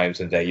couple of times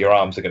a day, your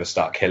arms are going to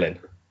start killing.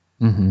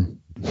 Mm-hmm.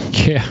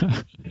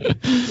 Yeah.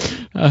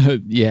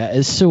 Yeah,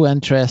 it's so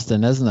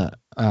interesting, isn't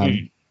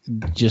it?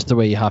 Just the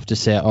way you have to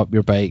set up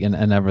your bike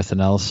and everything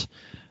else.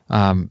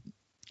 And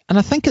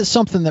I think it's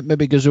something that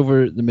maybe goes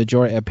over the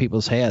majority of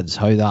people's heads,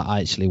 how that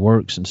actually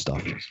works and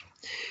stuff.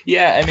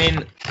 Yeah, I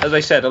mean, as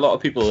I said, a lot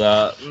of people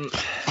are...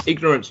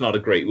 ignorant's not a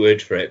great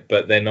word for it,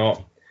 but they're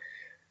not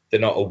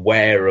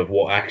aware of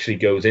what actually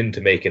goes into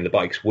making the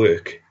bikes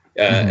work.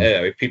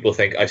 If people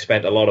think I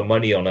spent a lot of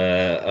money on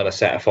a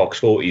set of Fox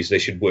 40s, they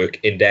should work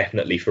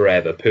indefinitely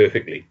forever,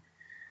 perfectly.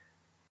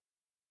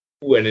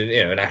 When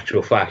in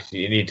actual fact,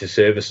 you need to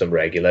service them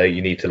regular.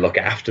 You need to look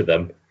after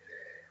them.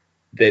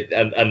 They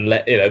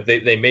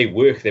may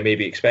work, they may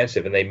be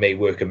expensive, and they may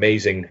work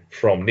amazing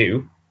from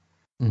new,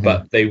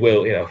 but they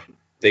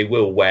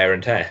will wear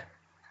and tear.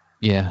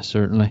 Yeah,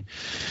 certainly.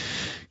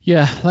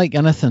 Yeah, like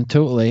anything,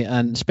 totally.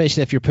 And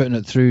especially if you're putting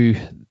it through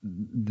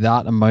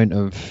that amount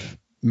of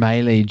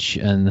mileage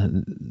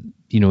and,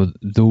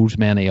 those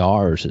many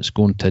hours, it's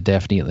going to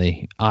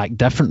definitely act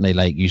differently,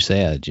 like you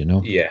said,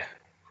 Yeah.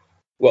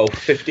 Well,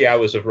 50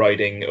 hours of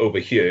riding over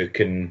here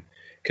can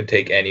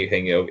take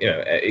anything,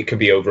 it can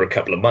be over a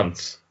couple of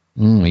months.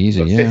 Easy,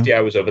 but yeah. 50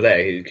 hours over there,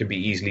 it can be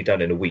easily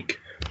done in a week.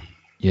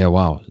 Yeah,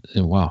 wow.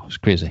 It's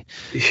crazy.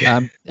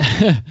 Yeah.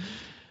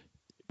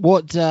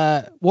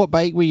 What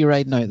bike were you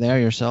riding out there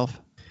yourself?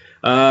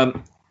 I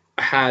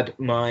had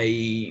my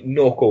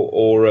Norco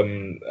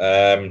Aurum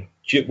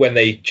when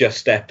they just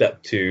stepped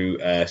up to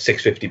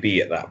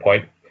 650B at that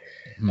point.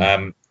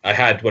 I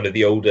had one of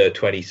the older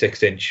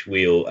 26-inch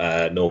wheel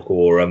Norco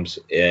Aurums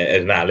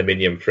as an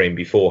aluminium frame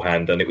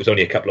beforehand, and it was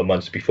only a couple of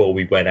months before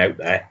we went out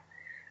there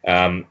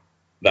that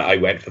I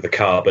went for the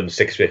carbon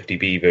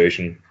 650B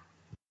version.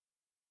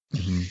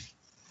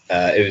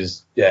 It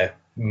was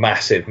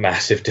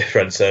massive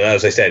difference, and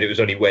as I said, it was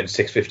only when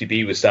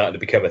 650B was starting to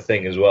become a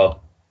thing as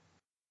well.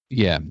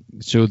 Yeah.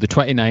 So the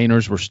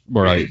 29ers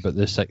were out, but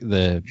the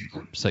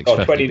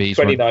 650Bs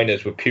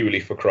 29ers were purely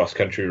for cross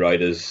country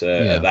riders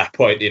at that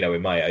point,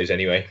 in my eyes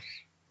anyway.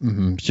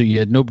 Mm-hmm. So you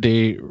had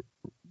nobody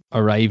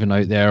arriving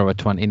out there with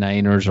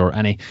 29ers or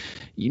any,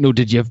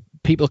 did you have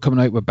people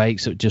coming out with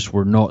bikes that just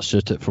were not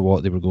suited for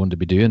what they were going to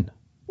be doing?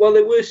 Well,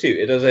 they were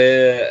suited. As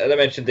I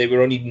mentioned, they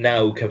were only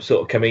now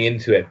sort of coming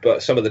into it,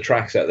 but some of the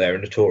tracks out there are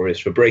notorious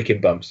for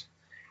braking bumps,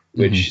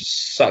 which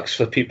sucks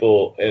for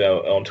people,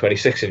 on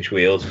 26-inch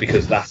wheels,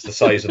 because that's the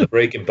size of the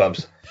braking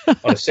bumps.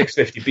 On a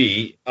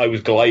 650B, I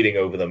was gliding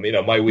over them.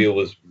 My wheel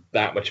was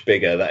that much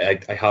bigger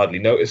that I hardly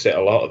notice it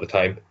a lot of the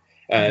time.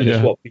 And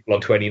it's what people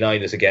on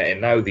 29ers are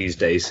getting now these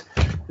days.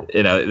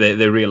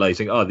 They're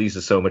realizing, these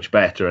are so much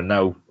better. And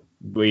now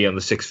we on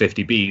the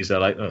 650Bs are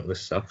like, oh,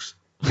 this sucks.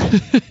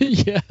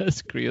 Yeah,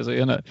 it's crazy,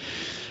 isn't it?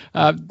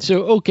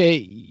 So,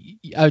 okay,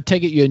 I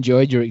take it you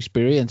enjoyed your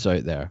experience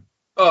out there.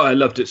 Oh, I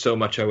loved it so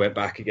much. I went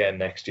back again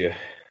next year.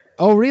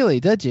 Oh, really?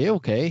 Did you?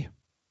 Okay.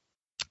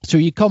 So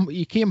you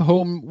came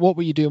home. What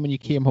were you doing when you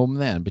came home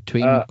then?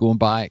 Between going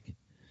back?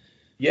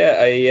 Yeah,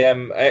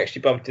 I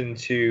actually bumped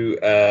into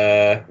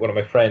one of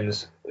my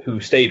friends who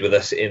stayed with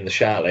us in the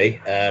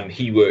chalet.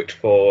 He worked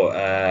for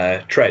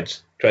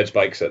Treads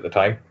Bikes at the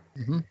time.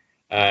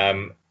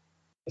 Mm-hmm.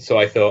 So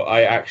I thought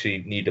I actually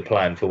need a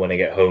plan for when I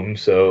get home.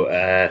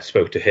 So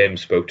spoke to him,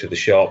 spoke to the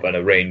shop, and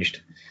arranged.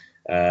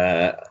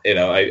 I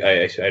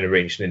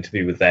arranged an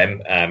interview with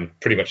them.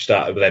 Pretty much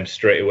started with them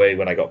straight away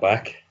when I got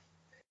back.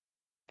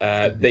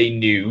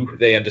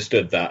 They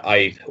understood that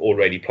I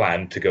already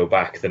planned to go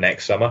back the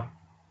next summer.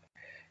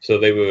 So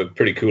they were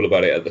pretty cool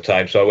about it at the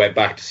time. So I went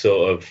back to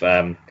sort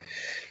of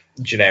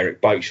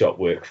generic bike shop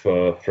work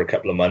for a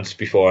couple of months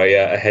before I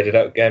headed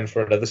out again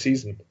for another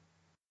season.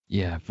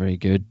 Yeah, very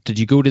good. Did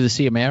you go to the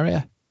same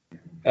area?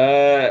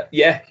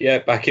 Yeah,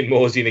 back in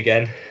Morzine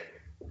again.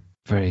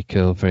 Very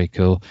cool, very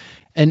cool.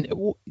 And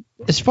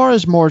as far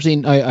as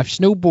Morzine, I've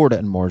snowboarded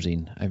in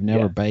Morzine. I've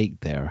never biked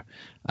there.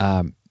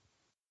 But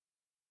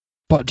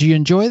do you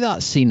enjoy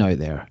that scene out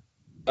there?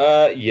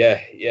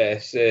 Yeah.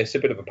 It's a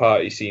bit of a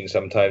party scene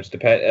sometimes.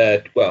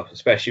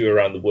 Especially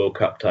around the World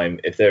Cup time.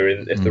 If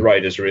the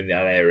riders are in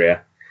that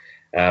area,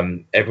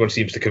 everyone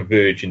seems to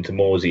converge into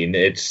Morzine.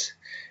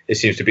 It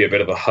seems to be a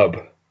bit of a hub.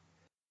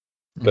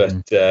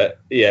 But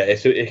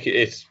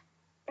it's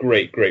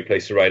great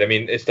place to ride. I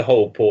mean, it's the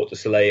whole Port de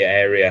Soleil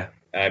area.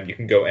 You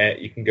can go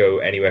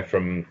anywhere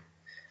from.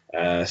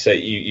 So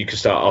you can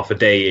start off a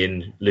day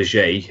in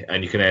Leger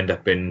and you can end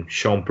up in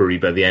Champery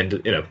by the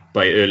end,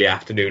 by early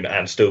afternoon,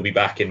 and still be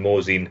back in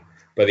Morzine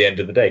by the end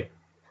of the day.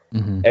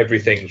 Mm-hmm.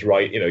 Everything's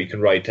right. You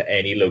can ride to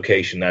any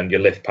location, and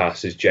your lift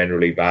pass is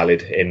generally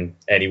valid in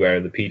anywhere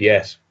in the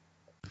PDS.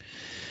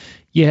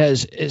 Yeah,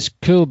 it's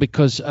cool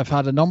because I've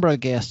had a number of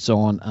guests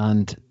on,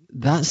 and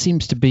that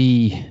seems to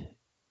be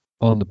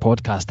on the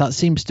podcast. That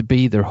seems to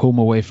be their home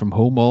away from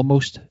home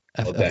almost.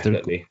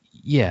 Definitely.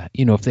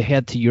 If they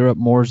head to Europe,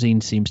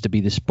 Morzine seems to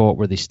be the spot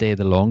where they stay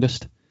the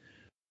longest.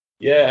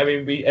 Yeah, I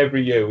mean,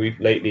 every year we've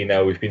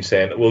been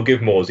saying that we'll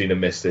give Morzine a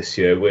miss this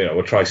year.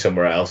 We'll try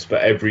somewhere else,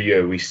 but every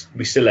year we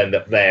still end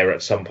up there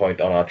at some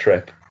point on our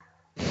trip.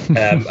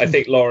 I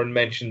think Lauren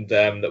mentioned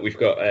that we've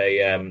got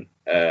a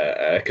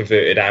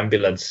converted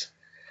ambulance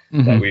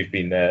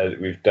that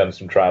we've done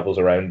some travels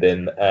around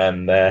in,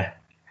 and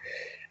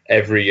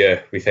every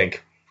year we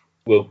think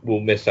we'll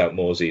miss out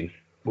Morzine.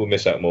 We'll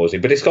miss out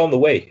Morzine, but it's on the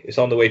way. It's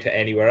on the way to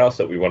anywhere else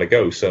that we want to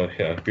go. So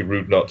it'd be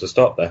rude not to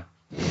stop there.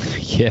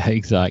 Yeah,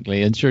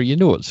 exactly. And sure, you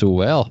know it so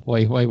well.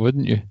 Why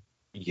wouldn't you?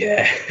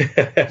 Yeah.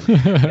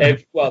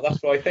 Well,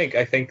 that's what I think.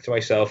 I think to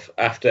myself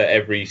after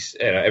every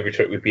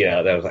trip we've been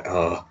out there, I was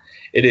like,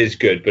 it is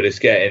good, but it's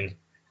getting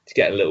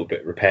a little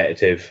bit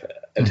repetitive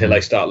until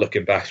I start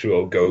looking back through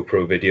old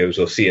GoPro videos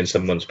or seeing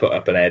someone's put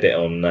up an edit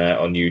on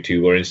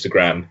YouTube or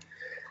Instagram,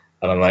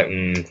 and I'm like,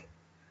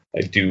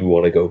 I do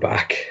want to go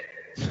back.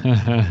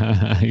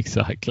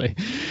 Exactly.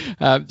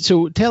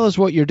 So tell us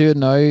what you're doing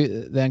now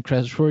then,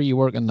 Chris. Where are you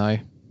working now?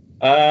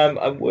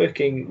 I'm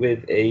working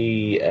with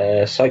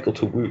a cycle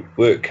to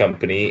work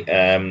company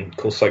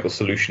called Cycle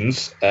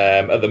Solutions.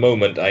 At the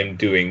moment I'm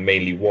doing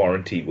mainly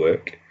warranty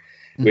work,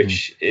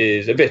 which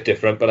is a bit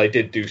different, but I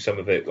did do some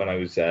of it when I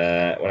was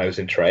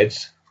in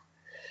Treads.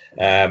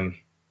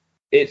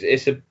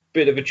 It's a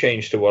bit of a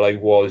change to what I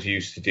was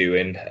used to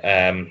doing.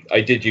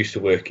 I did used to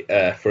work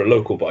for a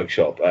local bike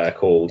shop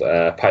called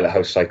Pilot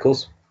House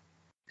Cycles,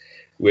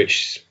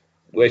 which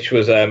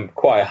was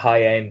quite a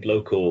high-end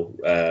local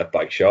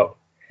bike shop.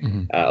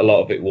 A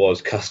lot of it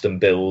was custom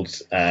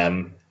builds,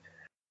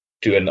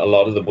 doing a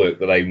lot of the work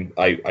that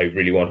I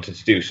really wanted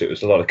to do. So it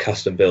was a lot of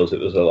custom builds. It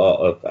was a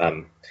lot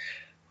of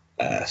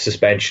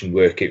suspension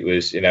work. It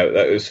was,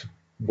 that was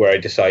where I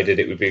decided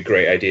it would be a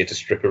great idea to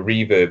strip a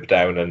reverb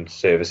down and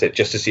service it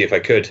just to see if I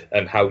could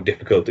and how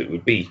difficult it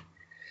would be.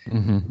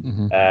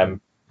 But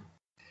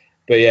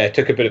yeah, I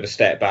took a bit of a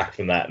step back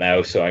from that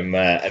now. So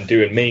I'm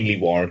doing mainly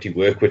warranty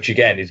work, which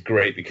again is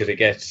great because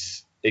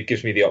it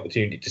gives me the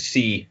opportunity to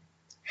see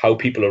how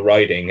people are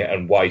riding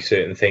and why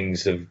certain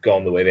things have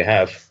gone the way they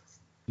have.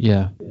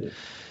 Yeah.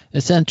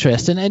 It's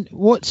interesting. And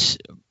what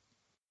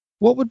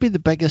would be the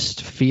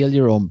biggest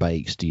failure on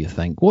bikes, do you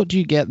think? What do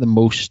you get the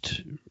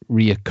most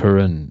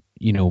reoccurring,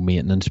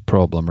 maintenance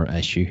problem or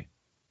issue?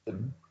 The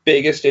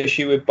biggest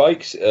issue with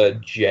bikes are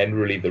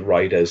generally the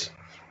riders.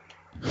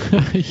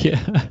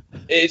 Yeah.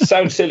 It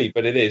sounds silly,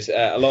 but it is.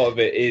 A lot of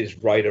it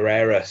is rider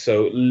error.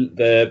 So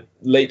the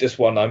latest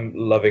one I'm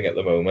loving at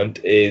the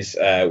moment is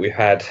we've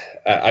had.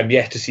 I'm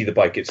yet to see the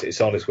bike.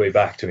 It's on its way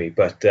back to me,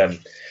 but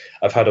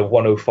I've had a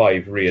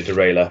 105 rear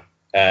derailleur.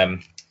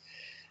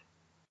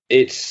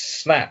 It's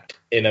snapped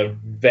in a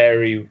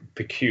very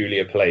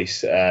peculiar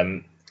place.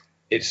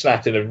 It's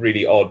snapped in a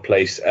really odd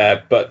place,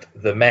 but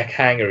the mech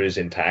hanger is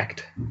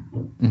intact.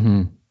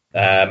 Mm-hmm.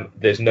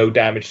 There's no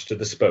damage to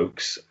the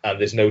spokes, and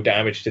there's no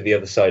damage to the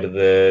other side of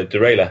the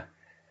derailleur.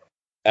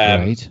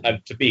 Right.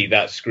 And to me,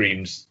 that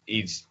screams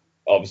he's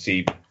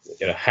obviously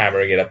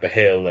hammering it up a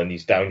hill and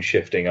he's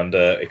downshifting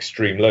under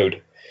extreme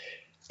load.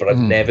 But I've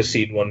never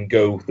seen one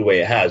go the way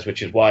it has,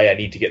 which is why I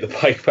need to get the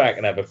bike back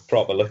and have a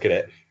proper look at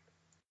it.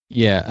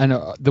 Yeah, and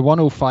the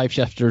 105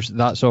 shifters,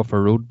 that's off a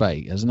road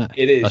bike, isn't it?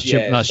 It is,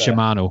 that's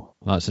Shimano.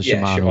 That's a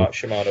Shimano.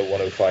 Shimano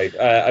 105.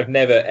 I've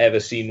never, ever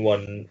seen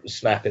one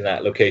snap in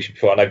that location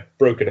before, and I've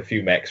broken a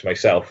few mechs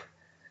myself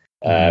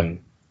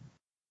in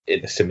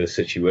a similar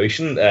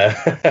situation. I'm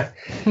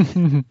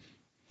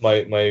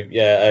more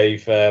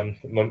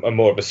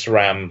of a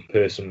SRAM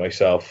person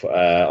myself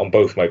on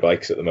both my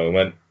bikes at the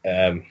moment.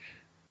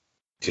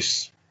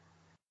 Just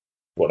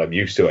what I'm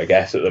used to, I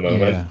guess, at the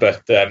moment. Yeah.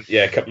 But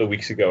a couple of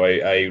weeks ago,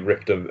 I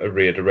ripped a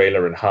rear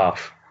derailleur in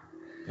half.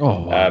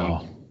 Oh,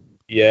 wow.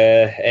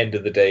 End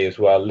of the day as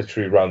well,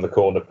 literally around the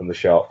corner from the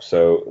shop.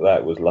 So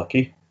that was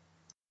lucky.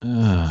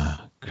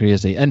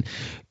 Crazy. And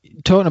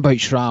talking about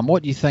SRAM,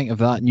 what do you think of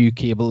that new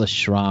cableless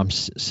SRAM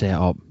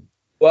setup?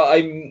 Well,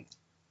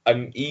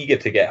 I'm eager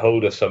to get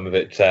hold of some of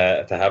it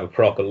to have a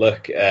proper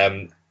look.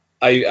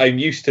 I'm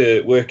used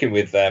to working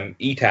with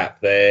ETAP,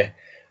 their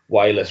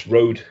wireless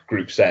road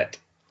group set.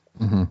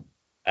 Mm-hmm.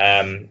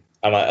 And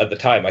at the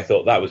time I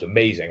thought that was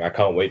amazing. I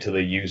can't wait till they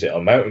use it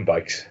on mountain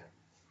bikes.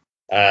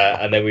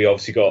 And then we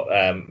obviously got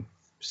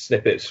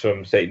snippets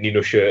from, say,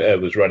 Nino Schurter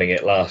was running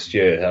it last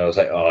year, and I was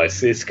like, oh,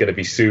 it's going to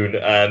be soon,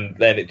 and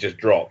then it just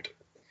dropped.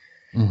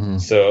 Mm-hmm.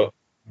 So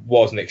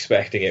wasn't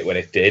expecting it when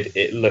it did.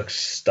 It looks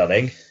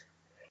stunning.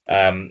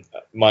 My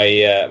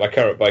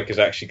current bike has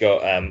actually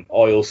got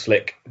oil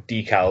slick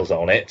decals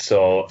on it,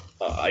 so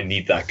I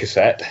need that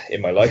cassette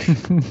in my life.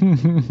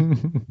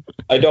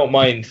 I don't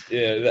mind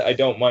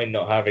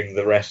not having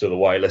the rest of the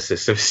wireless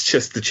system. It's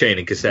just the chain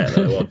and cassette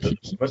that I want.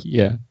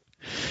 Yeah.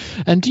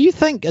 And do you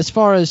think, as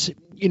far as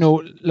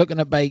looking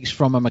at bikes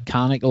from a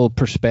mechanical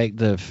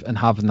perspective and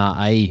having that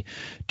eye,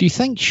 do you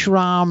think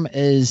SRAM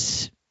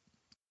is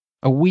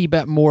a wee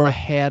bit more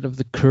ahead of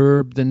the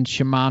curve than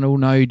Shimano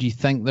now? Do you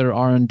think their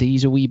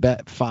R&D's a wee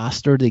bit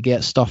faster? They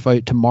get stuff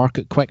out to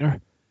market quicker?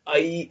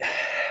 I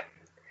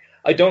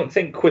don't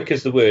think quick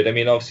is the word. I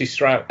mean, obviously,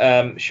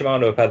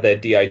 Shimano have had their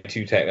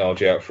Di2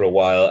 technology out for a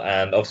while,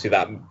 and obviously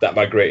that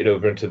migrated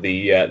over into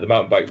the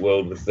mountain bike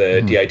world with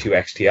the Di2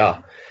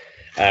 XTR.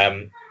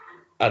 And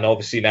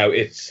obviously now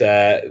it's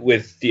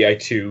with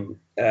Di2,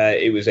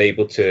 it was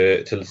able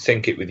to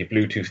sync it with your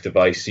Bluetooth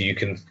device, so you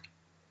can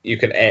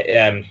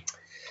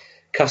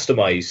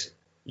customize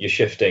your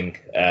shifting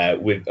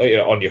with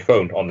on your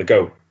phone on the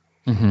go.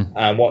 Mm-hmm.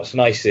 And what's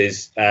nice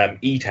is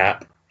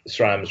ETAP,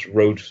 SRAM's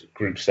road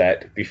group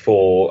set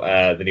before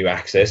the new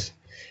Axis,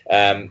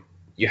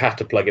 you had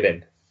to plug it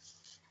in.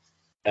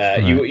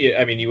 Right.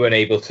 You weren't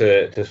able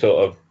to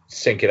sort of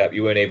sync it up.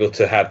 You weren't able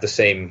to have the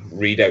same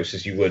readouts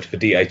as you would for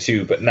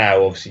Di2, but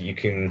now obviously you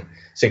can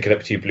sync it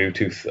up to your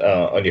Bluetooth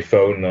on your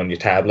phone, on your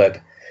tablet,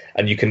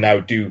 and you can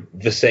now do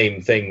the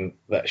same thing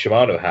that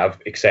Shimano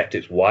have, except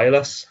it's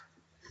wireless.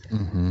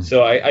 Mm-hmm.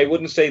 So I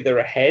wouldn't say they're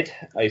ahead.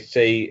 I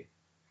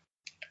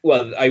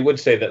would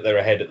say that they're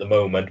ahead at the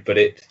moment, but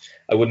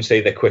I wouldn't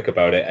say they're quick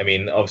about it. I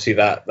mean, obviously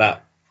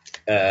that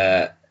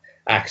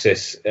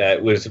Axis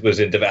was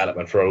in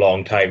development for a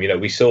long time.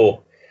 We saw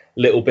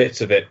little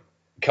bits of it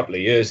a couple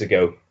of years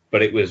ago,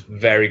 but it was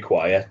very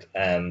quiet,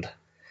 and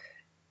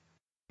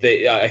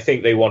I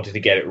think they wanted to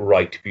get it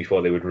right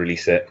before they would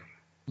release it.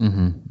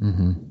 Mm-hmm,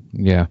 mm-hmm.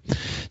 Yeah,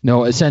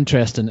 no, it's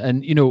interesting,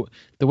 and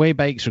the way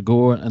bikes are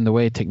going and the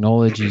way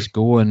technology's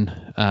going.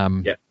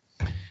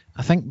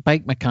 I think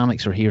bike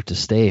mechanics are here to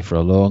stay for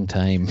a long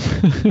time.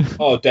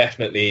 Oh,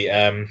 definitely.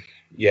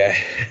 Yeah,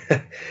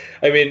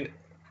 I mean,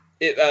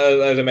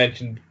 as I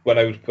mentioned when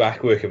I was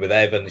back working with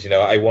Evans,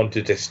 I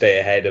wanted to stay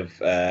ahead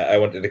of. I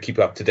wanted to keep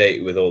up to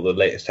date with all the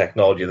latest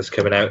technology that's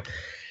coming out.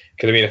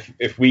 Because I mean,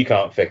 if we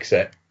can't fix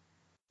it,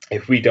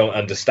 if we don't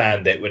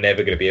understand it, we're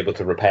never going to be able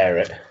to repair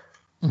it.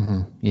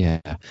 Mm-hmm. Yeah.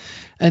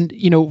 And,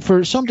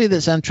 for somebody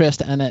that's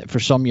interested in it, for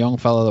some young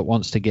fella that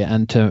wants to get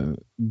into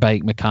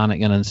bike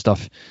mechanicing and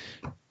stuff,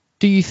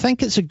 do you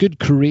think it's a good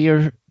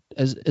career?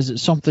 Is it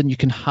something you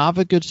can have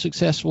a good,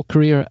 successful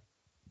career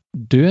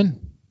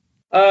doing?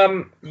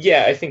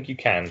 Yeah, I think you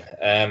can.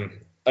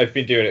 I've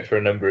been doing it for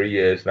a number of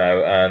years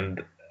now,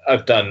 and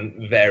I've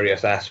done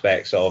various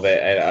aspects of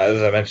it, and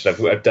as I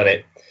mentioned, I've done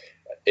it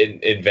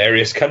in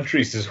various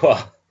countries as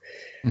well.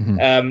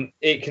 Mm-hmm.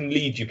 It can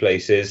lead you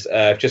places.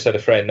 I've just had a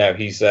friend now.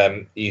 He's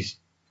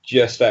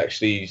just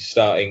actually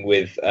starting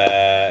with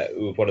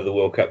one of the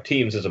World Cup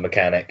teams as a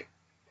mechanic.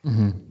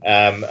 Mm-hmm.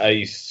 And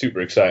he's super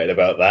excited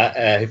about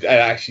that.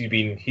 He's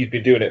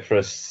been doing it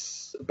for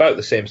about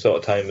the same sort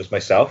of time as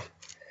myself.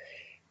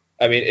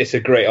 I mean, it's a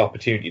great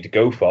opportunity to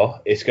go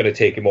for. It's going to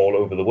take him all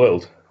over the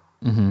world.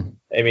 Mm-hmm.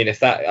 I mean,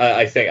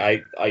 I think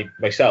I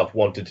myself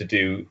wanted to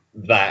do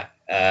that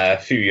a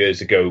few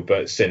years ago,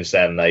 but since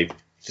then I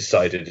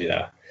decided,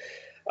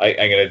 I'm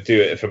going to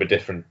do it from a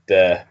different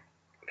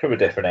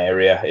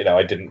area.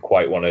 I didn't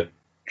quite want to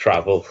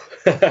travel.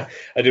 I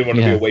didn't want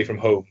to be away from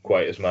home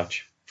quite as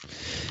much.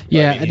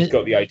 Yeah, he's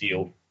got the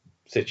ideal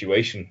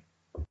situation.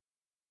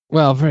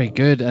 Well, very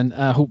good, and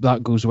I hope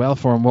that goes well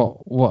for him.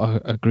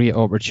 What a great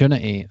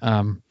opportunity.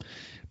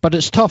 But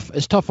it's tough.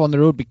 It's tough on the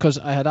road, because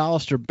I had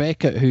Alistair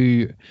Beckett,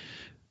 who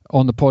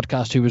on the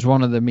podcast, who was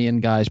one of the main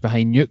guys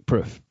behind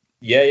Nukeproof.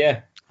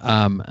 Yeah.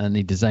 And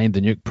he designed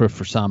the Nukeproof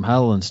for Sam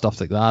Hill and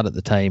stuff like that at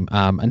the time.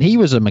 And he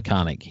was a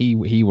mechanic.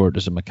 He worked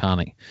as a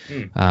mechanic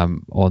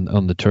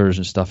on the tours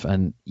and stuff.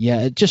 And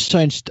yeah, it just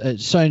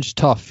sounds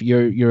tough.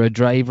 You're a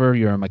driver,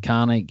 you're a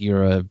mechanic,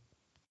 you're a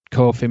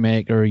coffee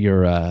maker,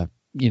 you're a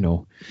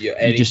You're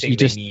anything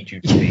they need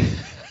you to be.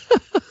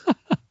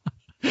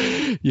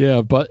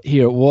 Yeah, but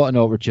here, what an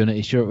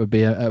opportunity! Sure, it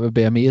would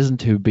be amazing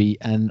to be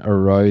in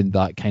around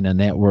that kind of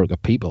network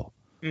of people.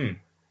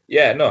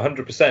 Yeah, no,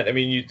 100%. I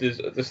mean,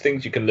 there's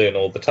things you can learn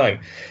all the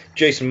time.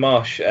 Jason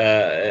Marsh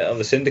on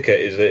the Syndicate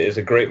is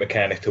a great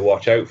mechanic to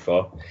watch out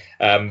for.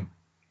 I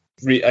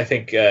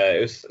think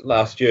it was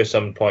last year,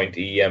 some point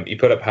he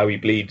put up how he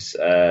bleeds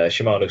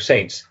Shimano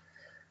Saints,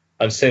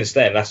 and since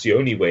then that's the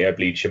only way I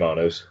bleed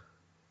Shimanos.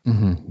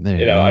 Mm-hmm.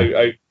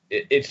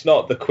 It's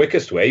not the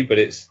quickest way, but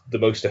it's the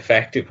most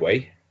effective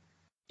way.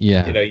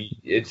 Yeah.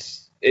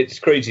 It's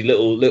crazy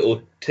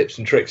little tips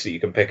and tricks that you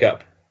can pick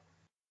up.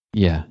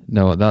 Yeah,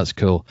 no, that's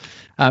cool.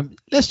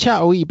 Let's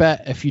chat a wee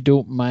bit, if you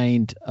don't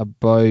mind,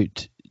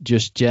 about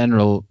just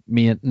general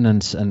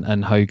maintenance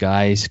and how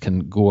guys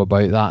can go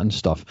about that and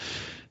stuff.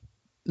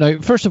 Now,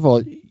 first of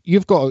all,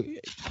 you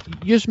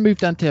just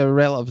moved into a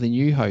relatively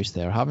new house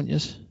there, haven't you?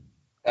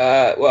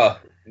 Well,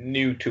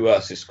 new to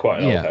us is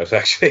quite an old house,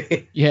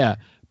 actually. Yeah,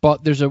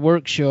 but there's a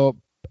workshop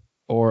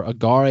or a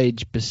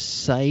garage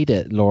beside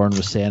it, Lauren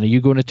was saying. Are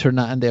you going to turn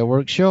that into a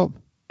workshop?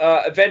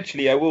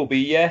 Eventually I will be,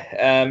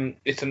 yeah.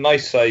 It's a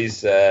nice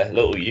size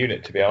little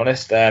unit, to be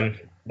honest. There's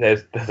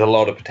a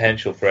lot of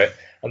potential for it,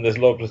 and there's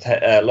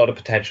a lot of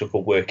potential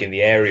for work in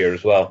the area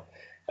as well.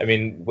 I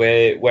mean,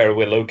 where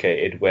we're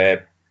located,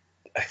 we're,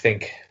 I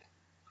think,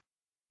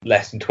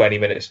 less than 20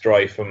 minutes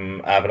drive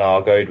from Avon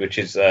Argoed, which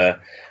is a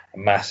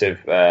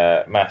massive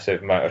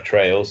amount of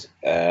trails,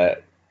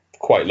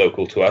 quite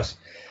local to us.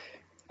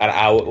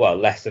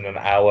 Less than an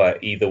hour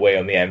either way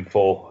on the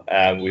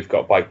M4. We've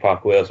got Bike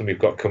Park Wales and we've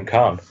got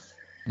Cwmcarn.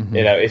 Mm-hmm.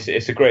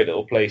 It's a great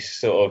little place,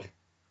 sort of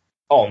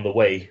on the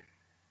way.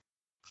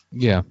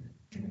 Yeah.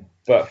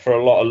 But for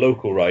a lot of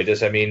local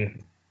riders, I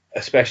mean,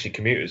 especially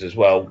commuters as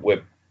well,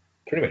 we're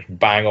pretty much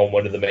bang on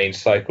one of the main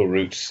cycle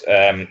routes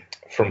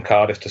from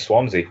Cardiff to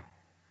Swansea.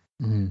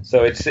 Mm-hmm.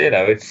 So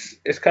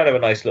it's kind of a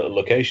nice little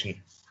location.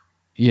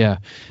 Yeah,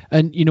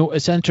 and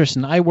it's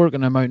interesting. I work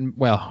in mountain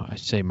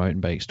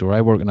bike store.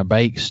 I work in a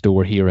bike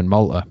store here in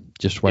Malta,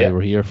 just while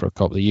we're here for a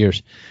couple of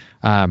years.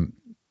 And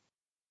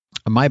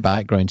my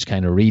background's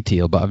kind of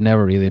retail, but I've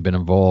never really been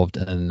involved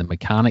in the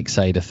mechanic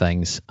side of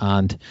things.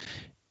 And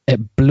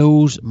it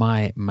blows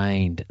my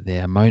mind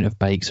the amount of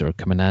bikes that are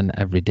coming in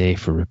every day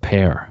for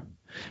repair.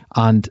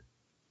 And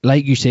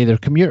like you say, they're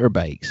commuter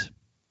bikes.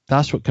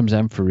 That's what comes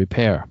in for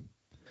repair.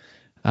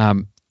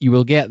 You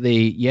will get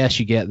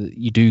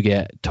you do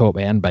get top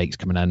end bikes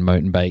coming in,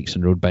 mountain bikes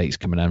and road bikes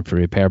coming in for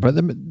repair, but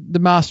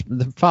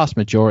the vast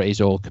majority is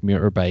all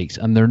commuter bikes,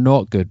 and they're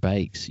not good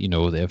bikes.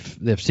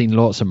 They've seen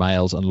lots of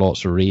miles and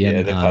lots of rain.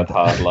 Yeah, they've had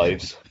hard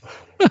lives.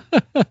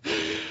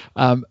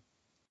 But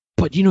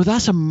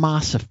that's a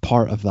massive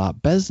part of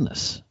that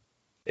business.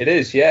 It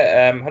is,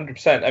 yeah,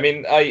 100%. I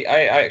mean, I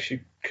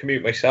actually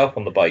commute myself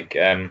on the bike.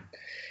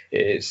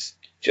 It's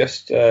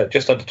just under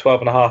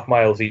 12.5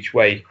 miles each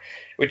way,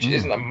 which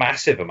isn't a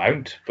massive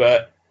amount,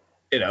 but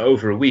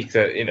over a week,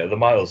 the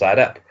miles add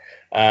up.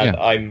 And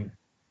I'm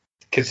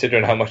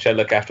considering how much I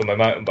look after my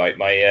mountain bike,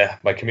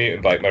 my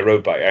commuting bike, my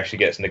road bike actually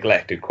gets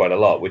neglected quite a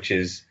lot, which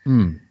is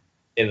in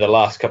the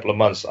last couple of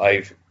months,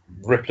 I've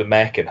ripped a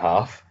mech in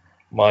half.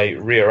 My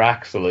rear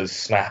axle is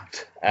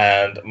snapped,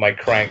 and my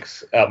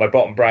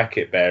bottom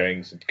bracket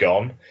bearings had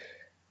gone,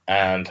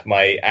 and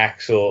my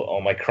axle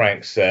on my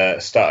cranks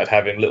started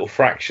having little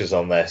fractures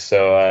on there.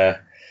 So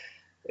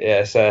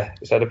it's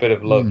had a bit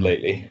of love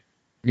lately.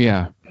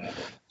 Yeah,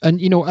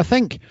 and I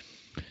think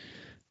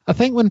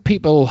when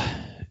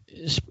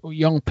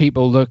young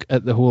people look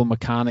at the whole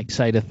mechanic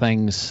side of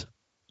things,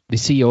 they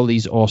see all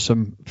these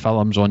awesome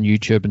films on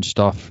YouTube and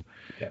stuff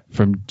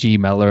from G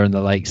Miller and the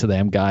likes of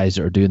them guys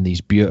that are doing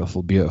these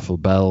beautiful, beautiful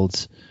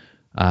builds.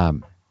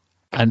 and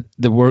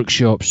the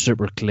workshop's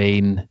super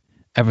clean,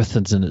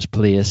 everything's in its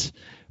place.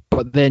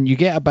 But then you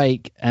get a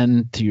bike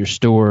into your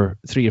store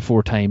 3 or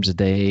 4 times a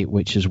day,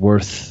 which is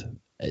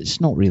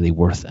it's not really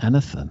worth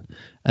anything.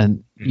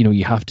 And,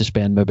 you have to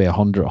spend maybe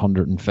 100,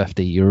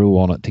 150 euro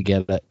on it to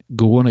get it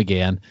going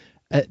again.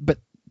 But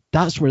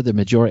that's where the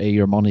majority of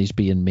your money's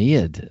being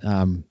made.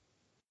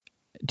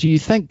 Do you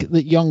think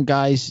that young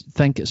guys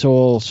think it's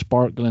all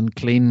sparkling,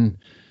 clean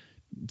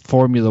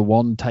Formula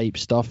One type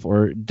stuff,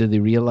 or do they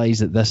realize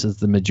that this is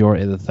the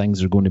majority of the things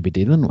they're going to be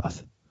dealing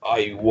with?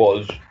 I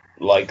was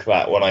like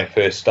that when I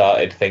first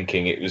started,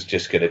 thinking it was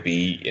just going to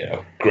be,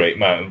 great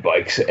mountain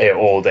bikes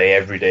all day,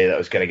 every day that I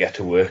was going to get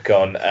to work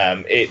on.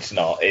 It's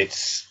not.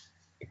 It's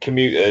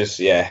commuters.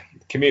 Yeah,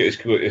 commuters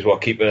is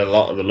what keeping a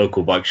lot of the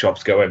local bike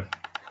shops going.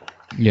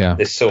 Yeah,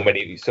 there's so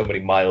many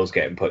miles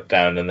getting put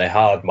down, and they're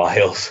hard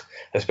miles,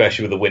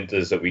 especially with the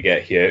winters that we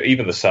get here.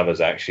 Even the summers,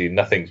 actually,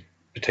 nothing's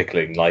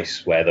particularly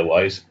nice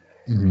weather-wise.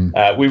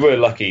 Mm-hmm. We were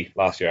lucky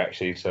last year,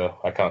 actually, so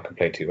I can't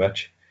complain too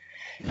much.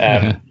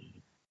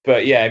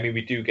 But yeah, I mean,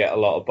 we do get a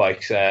lot of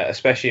bikes,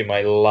 especially in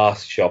my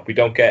last shop. We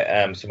don't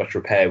get so much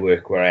repair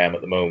work where I am at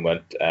the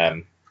moment,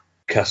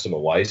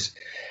 customer-wise.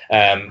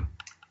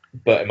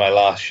 But in my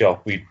last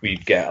shop,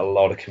 we'd get a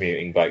lot of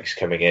commuting bikes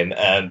coming in.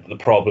 And the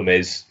problem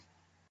is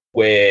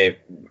where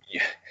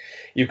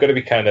you've got to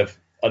be kind of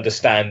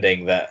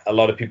understanding that a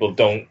lot of people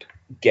don't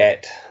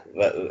get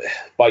that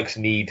bikes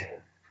need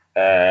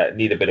a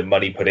bit of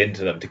money put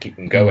into them to keep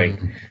them going.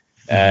 Mm-hmm.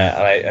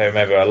 And I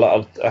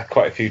remember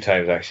quite a few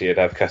times actually, I'd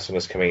have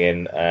customers coming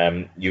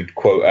in. You'd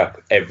quote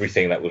up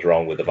everything that was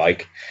wrong with the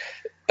bike,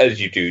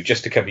 as you do,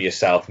 just to cover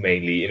yourself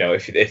mainly.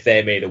 If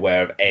they're made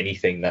aware of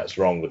anything that's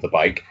wrong with the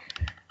bike,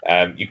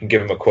 you can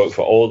give them a quote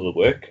for all the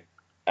work,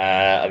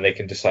 and they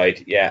can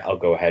decide, yeah, I'll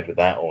go ahead with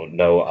that, or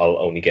no, I'll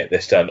only get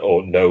this done,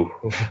 or no,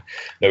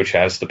 no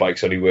chance, the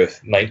bike's only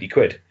worth 90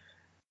 quid.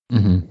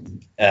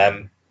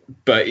 Mm-hmm.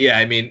 But yeah,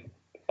 I mean,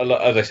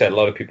 as I said, a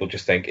lot of people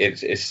just think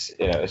it's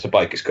a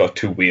bike. It's got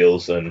 2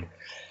 wheels, and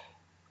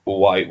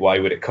why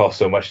would it cost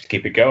so much to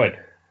keep it going?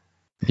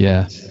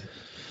 Yeah,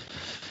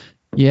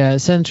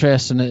 it's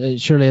interesting.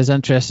 It surely is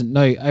interesting.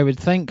 Now, I would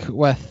think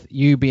with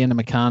you being a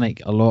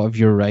mechanic, a lot of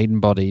your riding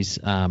buddies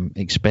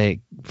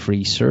expect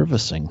free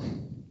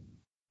servicing.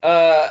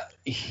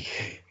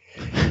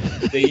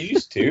 They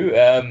used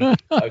to.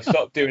 I've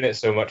stopped doing it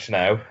so much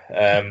now.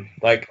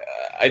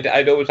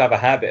 I'd always have a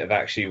habit of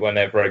actually,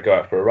 whenever I go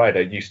out for a ride,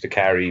 I used to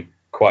carry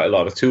quite a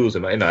lot of tools.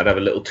 And I'd have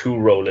a little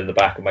tool roll in the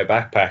back of my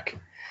backpack.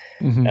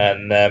 Mm-hmm.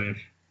 And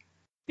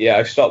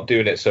I've stopped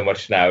doing it so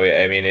much now.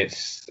 I mean,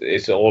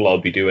 it's all I'll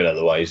be doing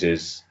otherwise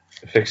is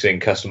fixing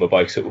customer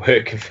bikes at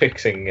work and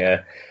fixing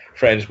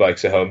friends'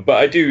 bikes at home. But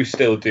I do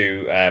still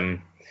do.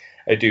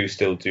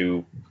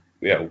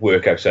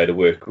 Work outside of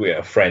work,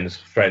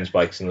 friends'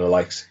 bikes and the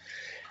likes.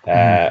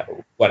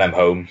 When I'm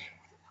home,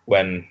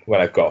 when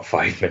I've got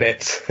 5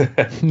 minutes.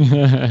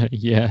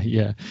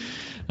 Yeah.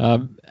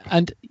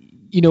 And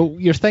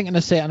you're thinking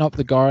of setting up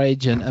the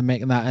garage and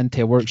making that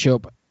into a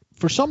workshop.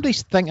 For somebody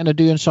thinking of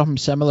doing something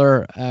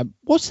similar,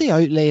 what's the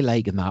outlay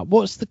like in that?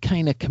 What's the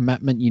kind of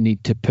commitment you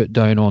need to put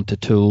down onto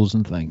tools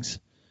and things?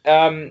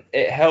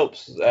 It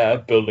helps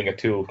building a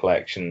tool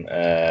collection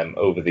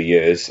over the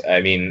years.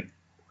 I mean,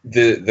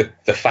 the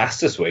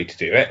fastest way to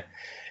do it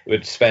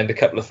would spend a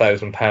couple of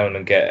 £1,000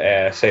 and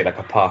get say like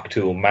a Park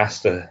Tool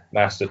master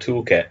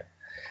toolkit.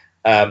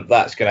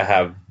 That's going to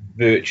have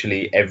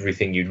virtually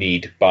everything you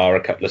need, bar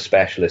a couple of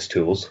specialist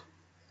tools.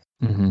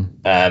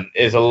 Mm-hmm.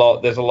 There's a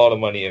lot of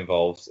money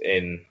involved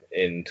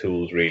in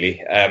tools,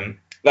 really.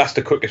 That's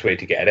the quickest way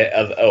to get it.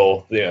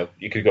 Or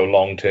you could go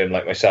long term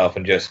like myself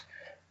and just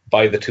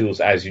buy the tools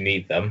as you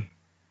need them.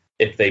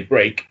 If they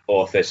break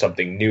or if there's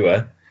something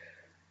newer,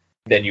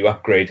 then you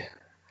upgrade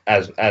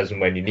as and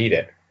when you need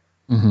it.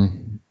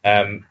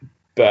 Mm-hmm.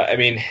 But I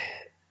mean,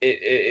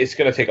 it's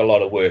going to take a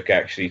lot of work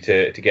actually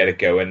to get it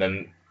going.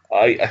 And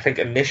I think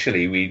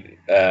initially we,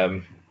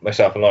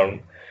 myself and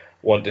Lauren,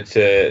 wanted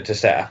to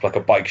set up like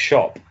a bike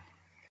shop.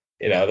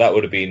 That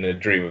would have been a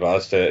dream of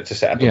ours to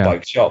set up a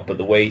bike shop. But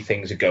the way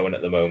things are going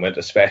at the moment,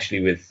 especially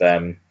with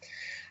a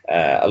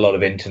lot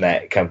of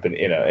internet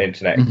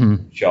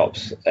mm-hmm.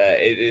 shops,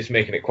 it is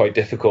making it quite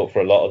difficult for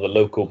a lot of the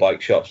local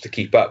bike shops to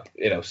keep up,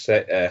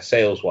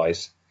 sales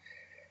wise.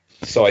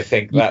 So I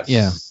think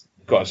that's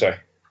Go on, sorry.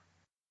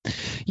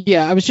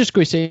 Yeah, I was just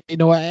going to say, it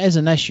is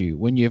an issue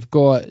when you've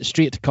got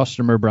straight to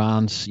customer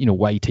brands,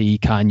 YT,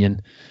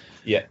 Canyon.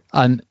 Yeah.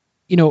 And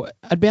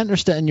I'd be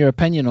interested in your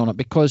opinion on it,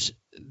 because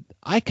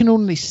I can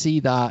only see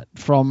that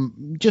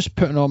from just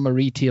putting on my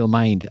retail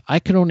mind. I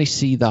can only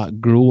see that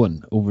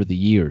growing over the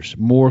years.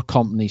 More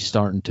companies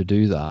starting to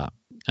do that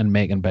and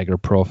making bigger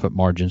profit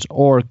margins,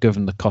 or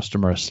giving the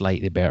customer a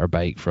slightly better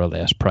bike for a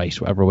less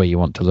price, whatever way you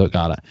want to look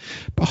at it.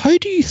 But how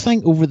do you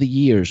think over the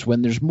years,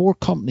 when there's more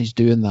companies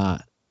doing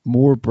that,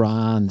 more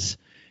brands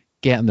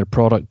getting their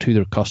product to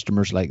their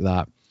customers like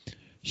that,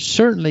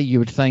 certainly you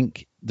would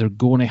think they're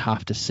going to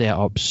have to set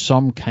up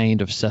some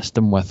kind of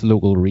system with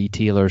local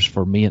retailers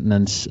for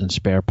maintenance and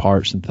spare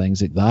parts and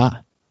things like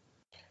that?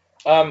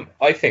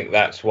 I think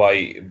that's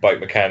why bike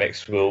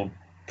mechanics will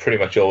pretty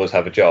much always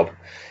have a job.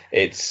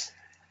 It's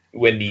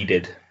when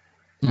needed.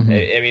 Mm-hmm.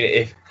 I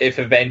mean, if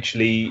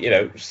eventually,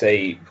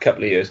 say a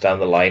couple of years down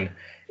the line,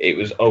 it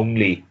was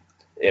only,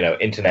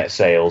 internet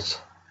sales,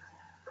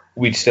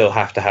 we'd still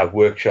have to have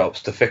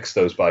workshops to fix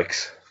those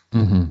bikes.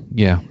 Mm-hmm.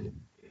 Yeah.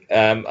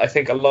 I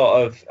think a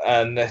lot of,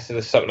 and this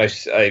is something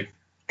I've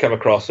come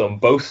across on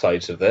both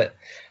sides of it.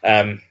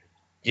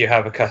 You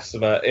have a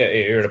customer,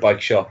 you're in a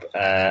bike shop,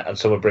 and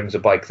someone brings a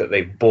bike that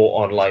they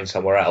bought online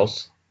somewhere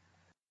else.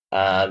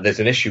 There's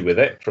an issue with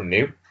it from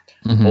new,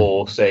 Mm-hmm.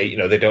 or say,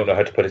 they don't know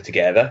how to put it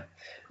together.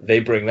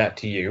 They bring that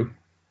to you.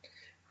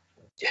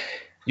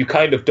 You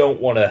kind of don't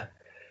want to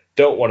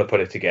put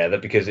it together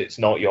because it's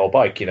not your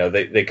bike.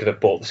 They could have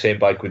bought the same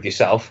bike with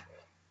yourself,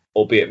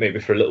 albeit maybe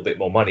for a little bit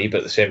more money, but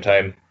at the same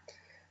time,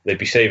 they'd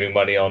be saving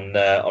money on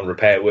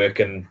repair work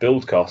and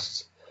build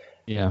costs.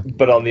 Yeah.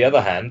 But on the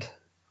other hand,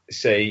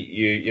 say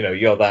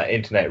you're that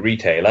internet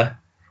retailer,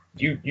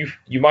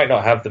 you might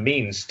not have the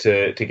means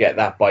to get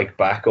that bike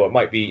back, or it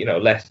might be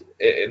less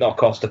not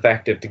cost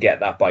effective to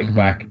get that bike Mm-hmm.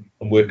 back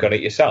and work on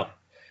it yourself.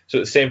 So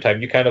at the same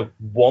time, you kind of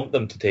want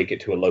them to take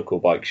it to a local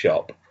bike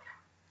shop.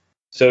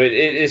 So it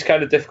is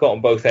kind of difficult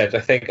on both ends. I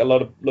think a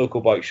lot of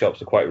local bike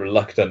shops are quite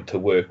reluctant to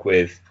work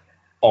with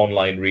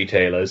online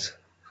retailers,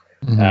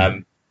 Mm-hmm.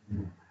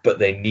 but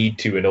they need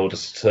to in order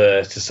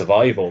to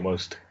survive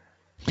almost.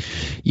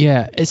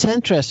 Yeah, it's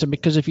interesting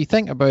because if you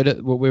think about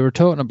it, what we were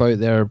talking about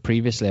there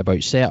previously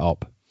about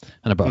setup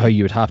and about how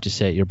you would have to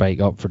set your bike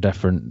up for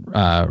different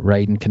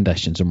riding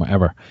conditions and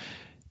whatever.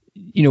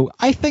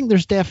 I think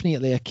there's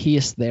definitely a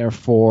case there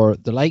for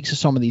the likes of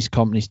some of these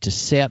companies to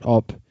set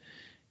up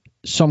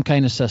some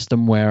kind of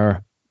system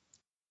where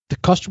the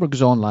customer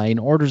goes online,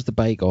 orders the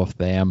bike off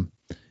them.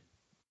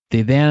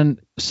 They then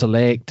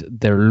select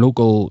their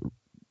local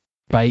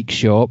bike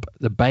shop.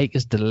 The bike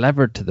is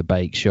delivered to the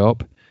bike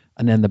shop,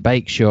 and then the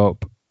bike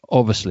shop,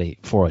 obviously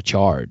for a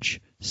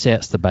charge,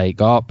 sets the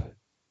bike up,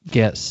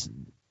 gets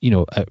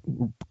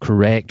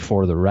correct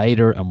for the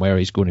rider and where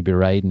he's going to be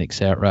riding,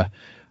 etc.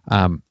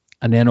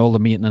 And then all the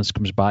maintenance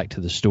comes back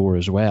to the store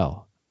as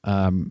well.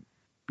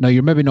 Now,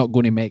 you're maybe not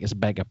going to make as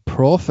big a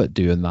profit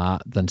doing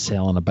that than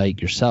selling a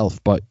bike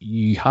yourself, but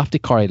you have to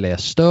carry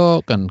less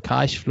stock and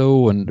cash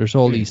flow, and there's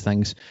all these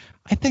things.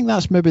 I think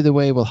that's maybe the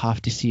way we'll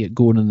have to see it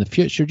going in the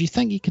future. Do you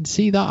think you can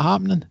see that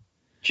happening?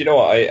 Do you know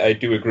what? I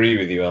do agree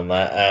with you on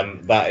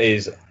that. That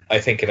is, I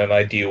think, in an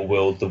ideal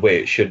world, the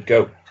way it should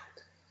go.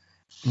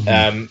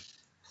 Mm-hmm.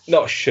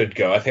 Not should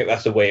go. I think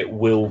that's the way it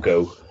will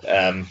go.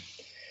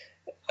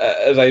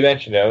 As I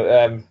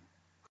mentioned,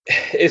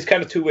 it's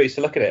kind of two ways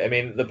to look at it. I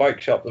mean, the bike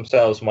shop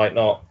themselves might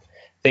not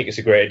think it's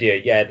a great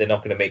idea. Yeah, they're not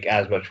going to make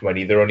as much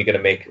money. They're only going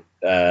to make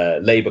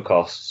labor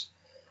costs.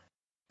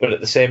 But at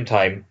the same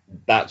time,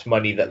 that's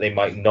money that they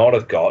might not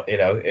have got,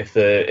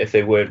 if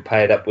they weren't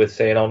paid up with,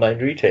 say, an online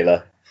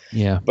retailer.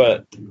 Yeah.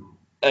 But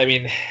I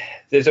mean,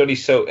 there's only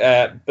so.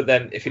 But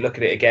then, if you look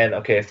at it again,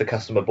 okay, if the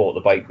customer bought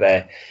the bike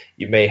there,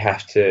 you may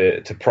have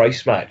to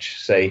price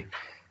match, say,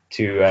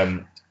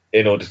 to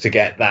in order to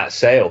get that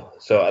sale.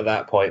 So at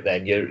that point,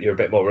 then you're a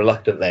bit more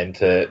reluctant then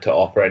to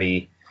offer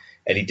any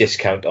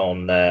discount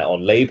on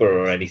labor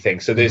or anything.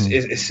 So there's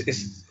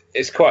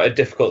it's quite a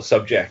difficult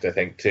subject, I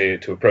think, to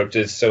approach.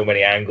 There's so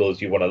many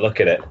angles you want to look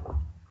at it.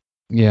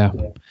 Yeah.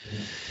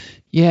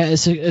 Yeah,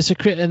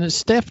 and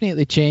it's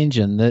definitely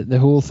changing. The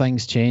whole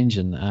thing's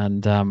changing,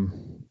 and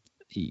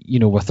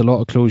with a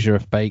lot of closure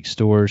of bike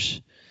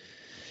stores,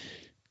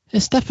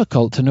 it's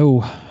difficult to know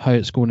how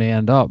it's going to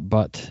end up.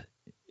 But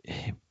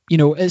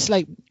it's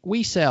like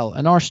we sell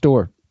in our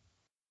store.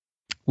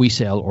 We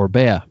sell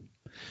Orbea.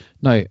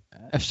 Now,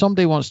 if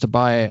somebody wants to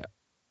buy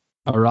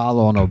a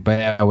Rallon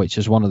Orbea, which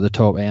is one of the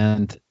top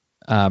end,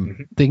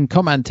 they can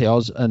come into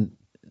us and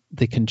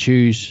they can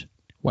choose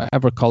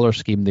whatever color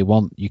scheme they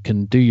want. You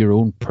can do your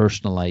own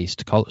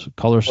personalized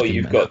color scheme. Oh,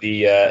 you've got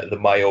the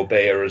My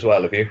Orbea as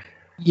well, have you?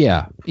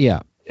 Yeah.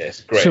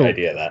 It's a great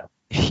idea, that.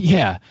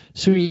 Yeah,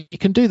 so you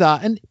can do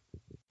that, and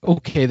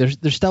okay,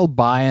 they're still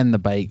buying the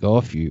bike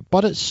off you,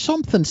 but it's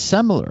something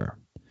similar,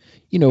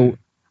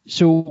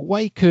 So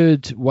why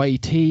could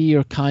YT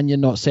or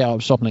Canyon not set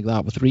up something like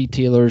that with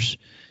retailers?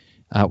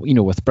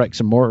 With bricks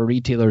and mortar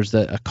retailers,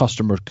 that a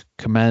customer could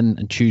come in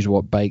and choose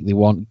what bike they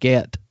want,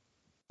 get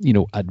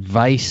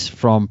advice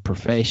from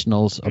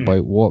professionals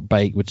about what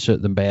bike would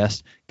suit them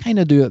best, kind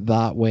of do it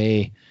that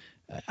way.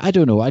 I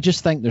don't know. I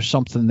just think there's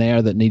something there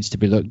that needs to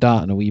be looked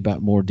at in a wee bit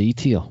more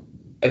detail.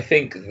 I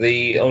think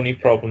the only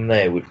problem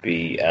there would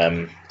be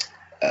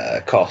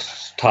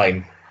costs,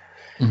 time.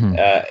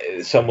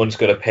 Mm-hmm. Someone's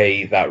got to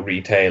pay that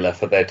retailer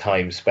for their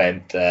time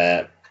spent,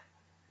 talking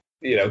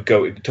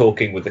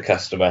with the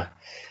customer.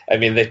 I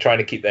mean, they're trying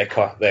to keep their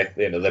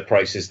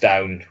prices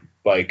down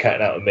by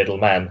cutting out a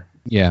middleman.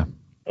 Yeah.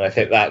 And I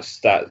think that's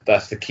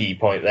the key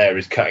point there,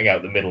 is cutting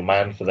out the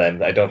middleman for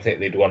them. I don't think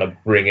they'd want to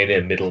bring in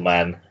a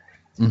middleman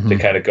to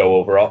kind of go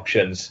over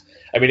options.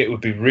 I mean, it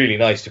would be really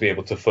nice to be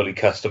able to fully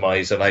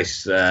customize a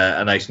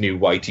nice new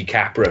YT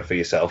Capra for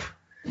yourself.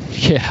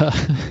 Yeah.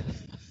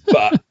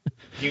 But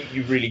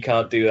you really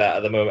can't do that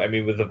at the moment. I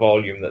mean, with the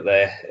volume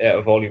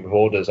that volume of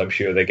orders I'm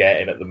sure they're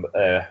getting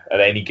at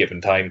any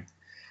given time,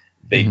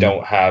 they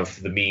don't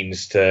have the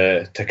means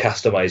to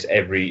customize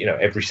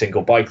every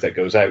single bike that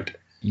goes out.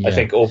 Yeah. I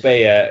think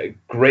Orbea,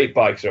 great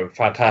bikes, are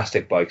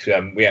fantastic bikes.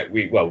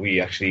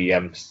 We actually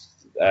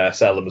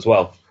sell them as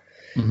well.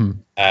 Mm-hmm.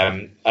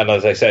 And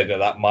as I said,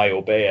 that My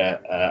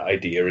Orbea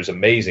idea is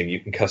amazing. You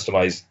can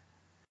customize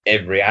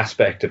every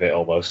aspect of it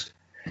almost.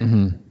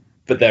 Mm-hmm.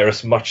 But they're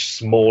a much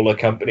smaller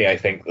company, I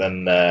think,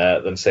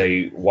 than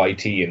say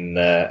YT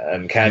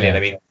and Canyon. Yeah. I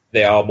mean,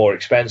 they are more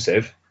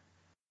expensive,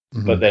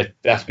 but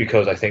that's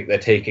because I think they're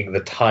taking the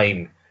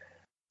time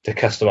to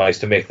customize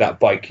to make that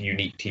bike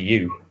unique to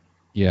you.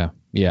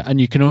 Yeah, and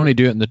you can only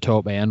do it in the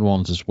top end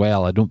ones as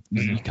well.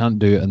 You can't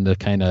do it in the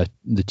kind of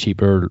the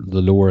cheaper,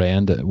 the lower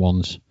end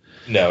ones.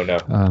 No.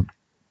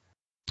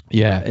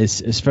 Yeah,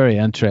 it's very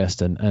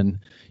interesting, and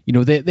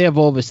they have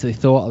obviously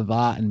thought of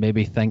that and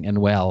maybe thinking,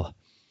 well,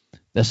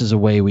 this is a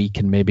way we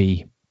can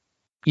maybe,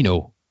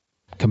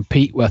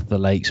 compete with the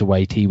likes of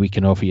YT. We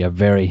can offer you a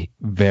very,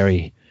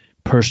 very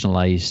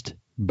personalized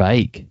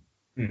bike.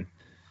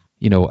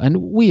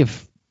 And we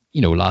have,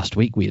 last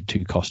week we had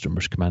 2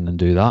 customers come in and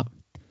do that.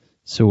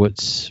 So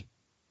it's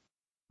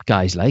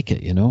guys like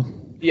it,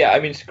 Yeah,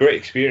 I mean, it's a great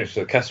experience for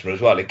the customer as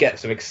well. It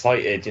gets them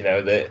excited,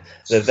 that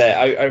they're there.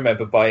 I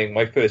remember buying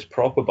my first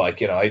proper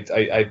bike.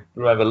 I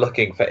remember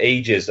looking for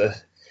ages.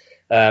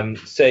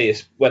 Say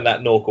it's when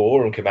that Norco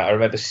Aurum came out. I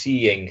remember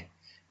seeing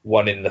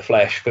one in the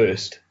flesh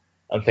first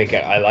and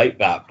thinking, I like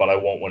that, but I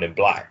want one in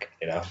black.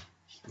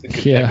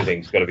 Because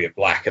everything's got to be a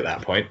black at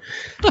that point.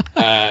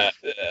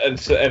 And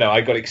so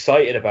I got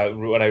excited about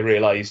when I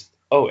realised,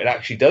 oh, it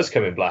actually does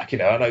come in black.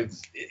 And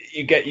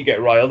you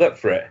get riled up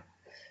for it.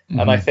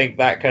 And I think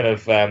that kind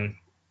of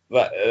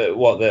what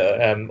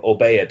the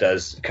Orbea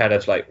does kind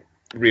of like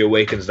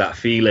reawakens that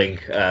feeling,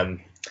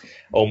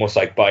 almost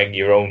like buying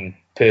your own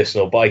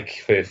personal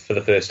bike for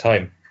the first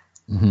time.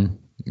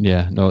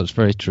 Yeah, no, it's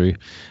very true.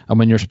 And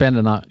when you're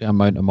spending that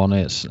amount of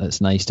money,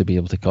 it's nice to be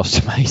able to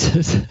customize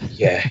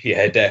it.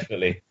 Yeah,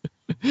 definitely.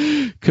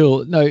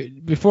 Cool. Now,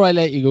 before I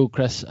let you go,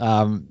 Chris,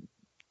 I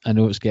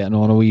know it's getting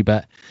on a wee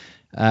bit.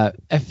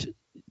 If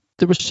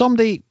there was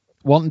somebody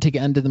wanting to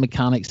get into the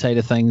mechanic side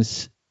of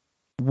things,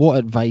 what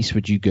advice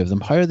would you give them?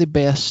 How are they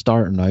best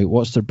starting out?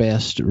 What's their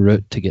best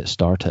route to get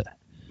started?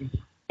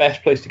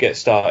 Best place to get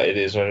started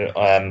is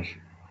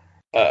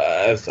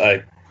as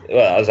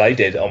I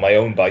did on my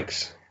own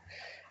bikes.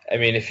 I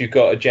mean, if you've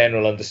got a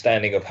general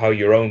understanding of how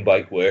your own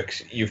bike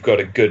works, you've got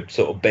a good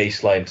sort of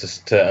baseline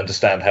to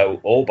understand how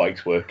all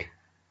bikes work.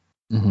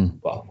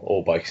 Well,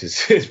 all bikes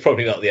is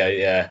probably not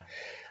the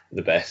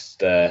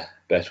best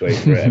way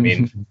for it. I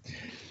mean,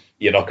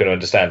 you're not going to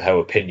understand how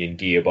a pinion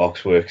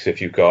gearbox works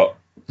if you've got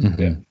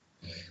the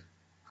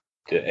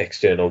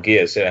external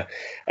gears.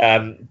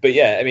 But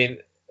yeah, I mean,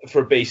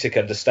 for a basic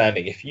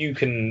understanding, if you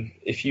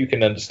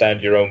can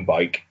understand your own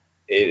bike,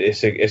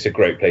 it's a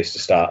great place to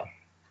start.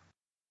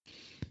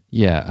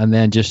 Yeah, and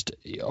then just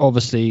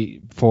obviously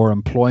for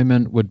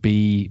employment would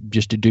be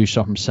just to do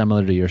something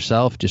similar to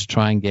yourself, just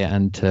try and get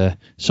into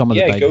some of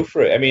the bike. Go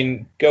for it. I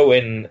mean, go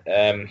in,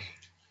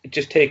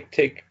 just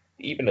take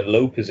even a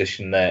low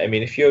position there. I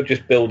mean, if you're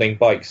just building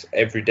bikes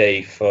every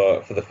day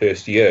for the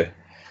first year,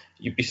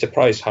 you'd be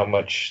surprised how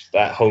much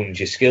that hones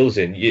your skills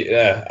in.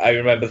 I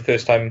remember the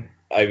first time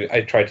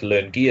I tried to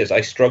learn gears.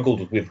 I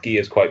struggled with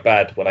gears quite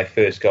bad when I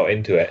first got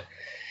into it.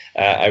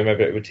 I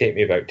remember it would take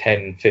me about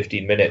 10,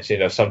 15 minutes,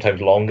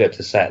 sometimes longer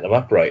to set them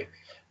up right.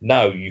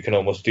 Now you can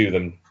almost do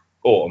them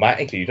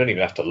automatically. You don't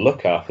even have to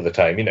look half of the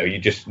time. You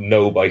just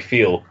know by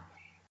feel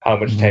how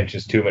much tension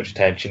is too much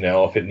tension,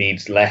 or if it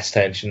needs less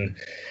tension.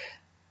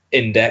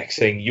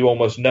 Indexing, you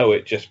almost know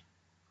it just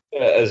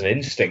as an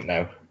instinct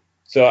now.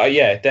 So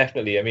yeah,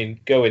 definitely. I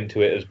mean, go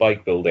into it as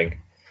bike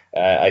building.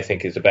 I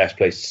think is the best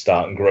place to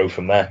start and grow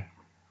from there.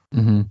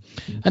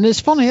 And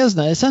it's funny,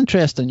 isn't it? It's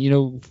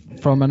interesting.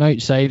 From an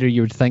outsider,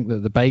 you would think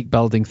that the bike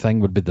building thing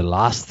would be the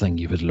last thing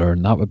you would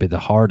learn. That would be the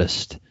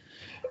hardest.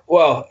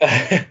 Well,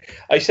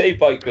 I say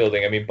bike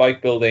building. I mean,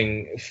 bike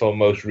building for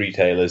most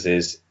retailers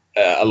is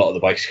a lot of the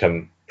bikes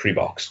come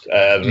pre-boxed.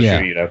 I'm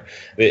sure you know.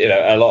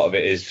 A lot of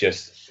it is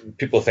just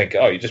people think,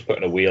 oh, you're just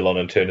putting a wheel on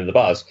and turning the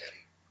bars.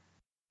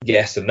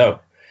 Yes and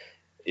no.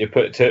 You're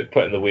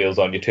putting the wheels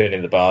on, you're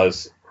turning the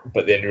bars,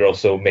 but then you're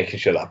also making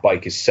sure that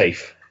bike is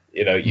safe.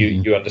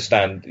 You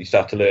understand, you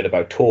start to learn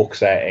about torque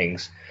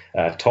settings,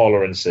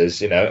 tolerances,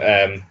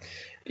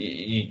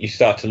 you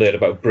start to learn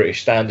about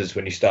British standards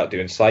when you start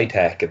doing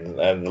Cytec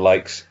and the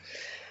likes.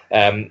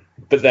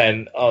 But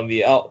then on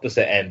the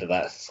opposite end of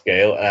that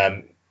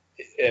scale,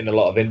 in a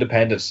lot of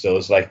independent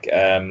stores, like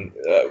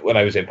when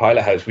I was in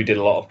Pilot House, we did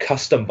a lot of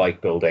custom bike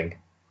building.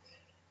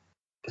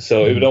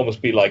 So it would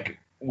almost be like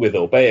with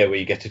Orbea, where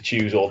you get to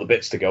choose all the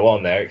bits to go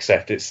on there,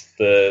 except it's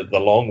the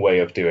long way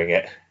of doing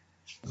it.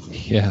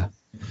 Yeah.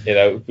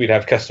 We'd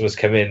have customers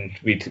come in,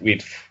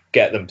 we'd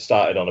get them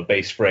started on a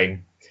base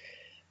frame,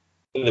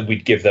 and then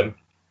we'd give them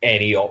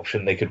any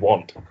option they could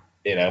want.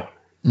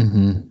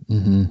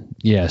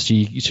 Yeah, so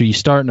you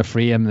start in a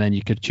frame, and then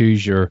you could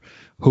choose your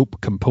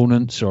Hope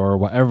components or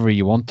whatever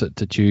you want it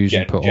to choose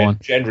and put on.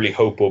 Generally,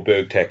 Hope or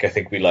Bergtech, I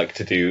think we like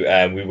to do.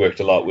 We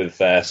worked a lot with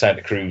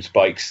Santa Cruz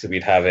bikes that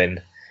we'd have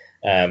in.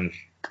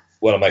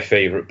 One of my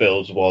favourite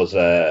builds was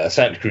a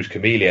Santa Cruz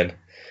Chameleon.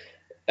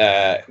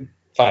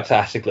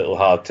 Fantastic little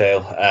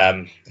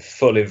hardtail,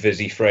 full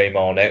Invisi frame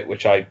on it,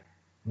 which I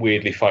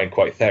weirdly find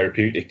quite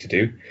therapeutic to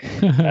do.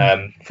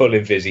 Full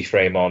Invisi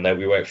frame on there.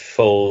 We went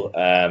full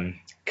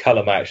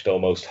colour matched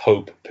almost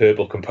Hope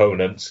purple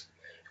components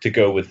to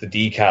go with the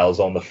decals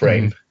on the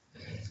frame.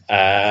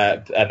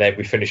 And then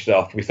we finished it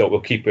off. We thought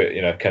we'll keep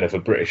it, kind of a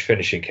British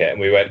finishing kit. And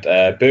we went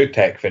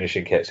Bergtech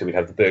finishing kit. So we'd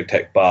have the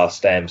Bergtech bar,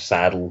 stem,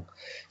 saddle,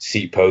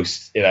 seat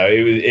post.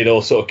 It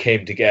all sort of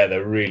came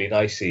together really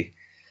nicely.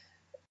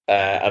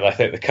 And I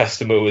think the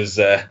customer was,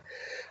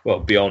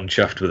 beyond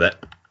chuffed with it.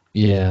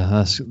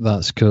 Yeah,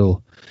 that's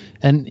cool.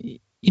 And,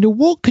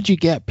 what could you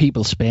get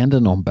people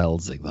spending on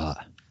builds like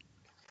that?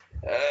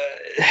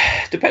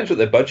 Depends what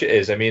their budget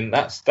is. I mean,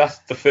 that's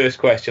the first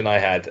question I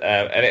had,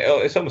 and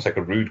it's almost like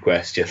a rude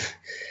question.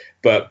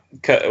 But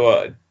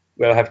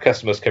when I have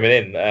customers coming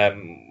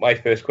in, my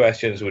first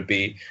questions would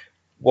be,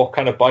 "What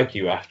kind of bike are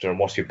you after, and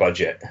what's your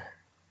budget?"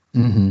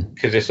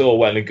 Because it's all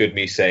well and good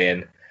me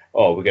saying,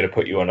 "Oh, we're going to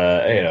put you on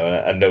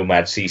a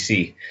Nomad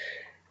CC,"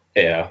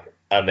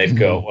 and they'd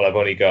go, "Well, I've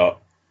only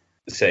got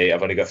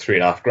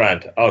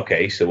 $3,500.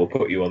 Okay, so we'll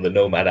put you on the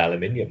Nomad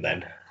Aluminium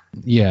then."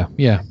 Yeah.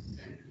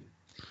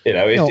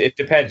 It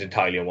depends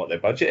entirely on what their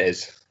budget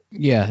is.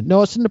 Yeah,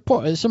 no, it's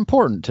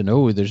important to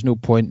know. There's no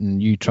point in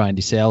you trying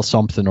to sell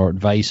something or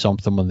advise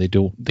something when they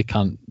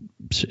can't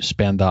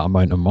spend that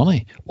amount of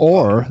money,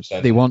 or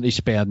 100%. They want to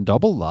spend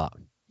double that.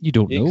 You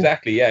don't know.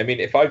 Exactly. Yeah, I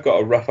mean, if I've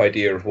got a rough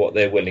idea of what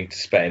they're willing to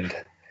spend,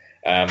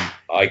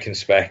 I can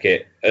spec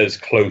it as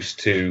close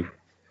to.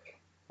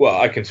 Well,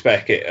 I can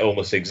spec it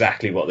almost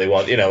exactly what they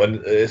want, and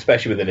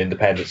especially with an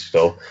independent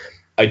store,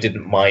 I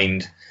didn't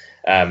mind.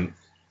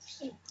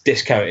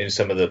 Discounting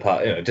some of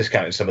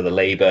the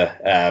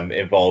labor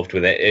involved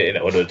with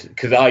it,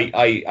 because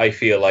I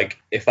feel like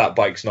if that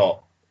bike's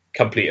not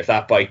complete, if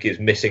that bike is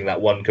missing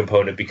that one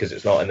component because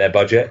it's not in their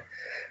budget,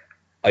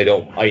 I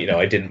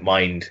didn't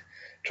mind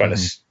trying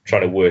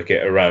to work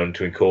it around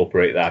to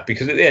incorporate that,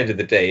 because at the end of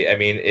the day, I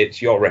mean,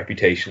 it's your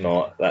reputation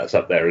that's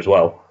up there as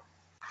well.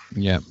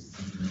 Yeah,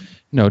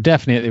 no,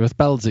 definitely with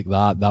builds like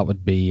that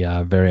would be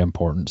a very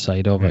important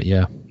side of it.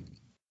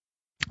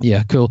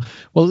 Yeah, cool.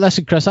 Well,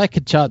 listen, Chris, I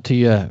could chat to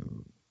you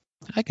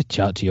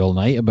all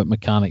night about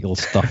mechanical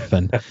stuff,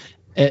 and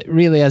it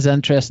really is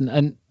interesting.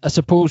 And I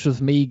suppose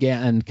with me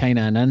getting kind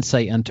of an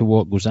insight into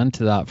what goes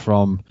into that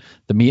from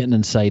the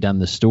maintenance side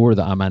and the store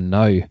that I'm in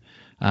now,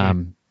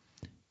 them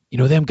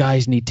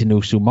guys need to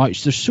know so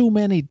much. There's so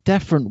many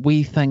different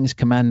wee things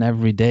come in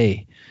every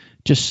day,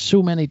 just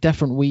so many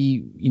different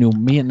wee,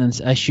 maintenance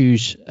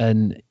issues,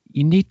 and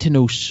you need to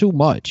know so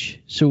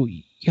much. So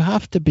you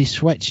have to be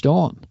switched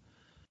on.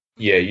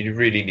 Yeah, you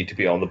really need to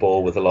be on the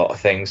ball with a lot of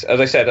things. As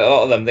I said, a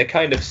lot of them, they're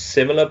kind of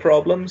similar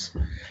problems,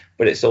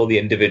 but it's all the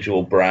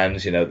individual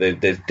brands.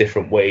 There's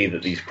different way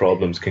that these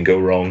problems can go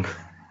wrong.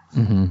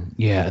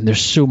 Yeah, and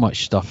there's so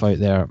much stuff out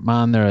there.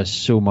 Man, there is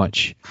so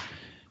much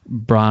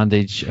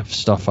brandage of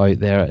stuff out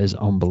there. It is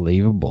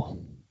unbelievable.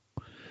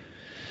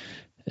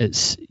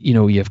 It's,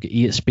 you've got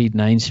 8-speed,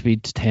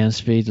 9-speed,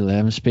 10-speed,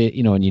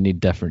 11-speed, and you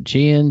need different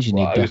chains.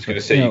 I was going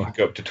to say you could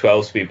go up to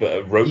 12-speed,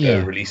 but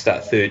Rota released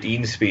that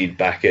 13-speed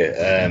back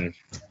in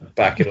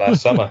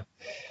last summer.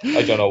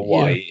 I don't know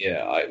why.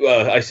 Yeah.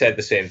 I said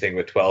the same thing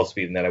with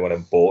 12-speed, and then I went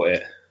and bought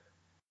it.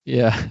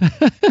 Yeah.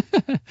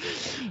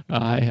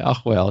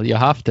 Well, you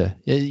have to.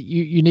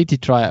 You need to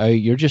try it out.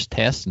 You're just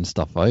testing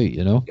stuff out,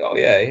 Oh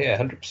yeah,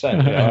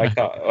 100%.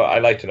 I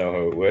like to know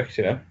how it works,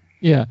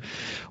 Yeah.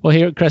 Well,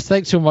 here, Chris,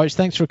 thanks so much.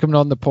 Thanks for coming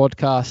on the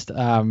podcast.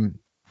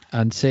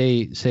 And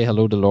say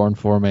hello to Lauren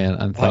for me,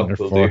 and thank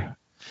her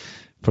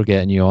for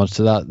getting you on.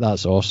 So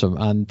that's awesome.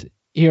 And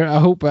here, I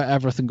hope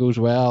everything goes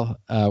well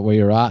where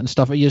you're at and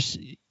stuff. Are you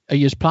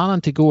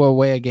planning to go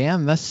away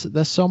again this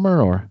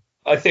summer, or?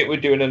 I think we're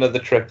doing another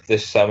trip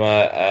this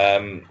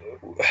summer.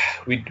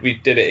 We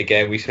did it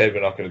again. We said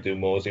we're not going to do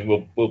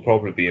Morzine. We'll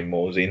probably be in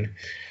Morzine.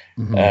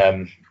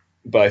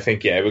 But I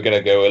think we're going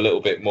to go a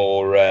little bit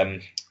more.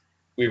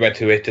 We went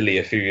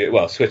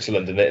to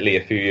Switzerland and Italy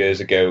a few years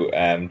ago,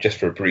 just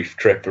for a brief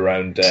trip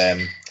around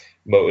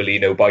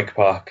Motorino Bike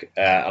Park,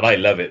 and I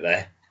love it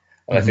there.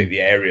 And I think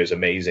the area is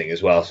amazing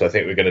as well. So I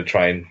think we're going to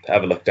try and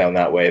have a look down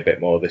that way a bit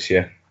more this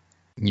year.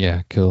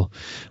 Yeah, cool.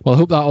 Well, I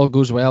hope that all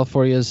goes well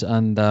for you,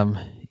 and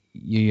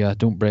you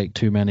don't break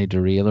too many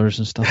derailleurs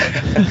and stuff.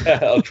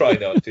 I'll try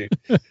not to.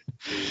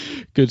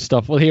 Good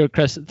stuff. Well, here,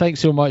 Chris, thanks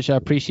so much. I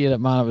appreciate it,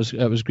 man.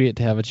 It was great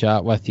to have a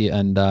chat with you,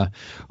 and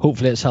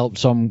hopefully it's helped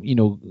some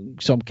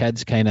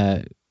kids kind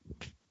of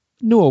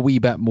know a wee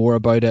bit more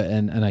about it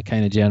in a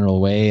kind of general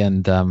way,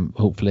 and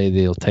hopefully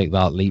they'll take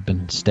that leap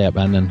and step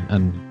in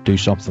and do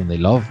something they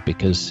love,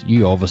 because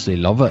you obviously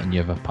love it and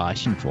you have a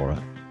passion for it.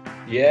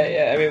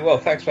 Yeah. I mean, well,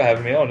 thanks for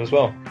having me on as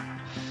well.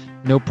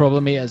 No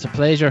problem, mate. It's a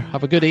pleasure.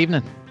 Have a good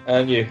evening.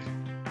 And you.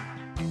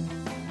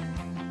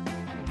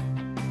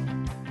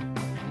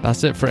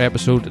 That's it for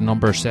episode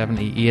number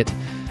 78.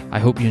 I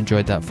hope you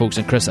enjoyed that, folks.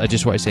 And Chris, I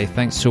just want to say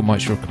thanks so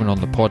much for coming on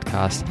the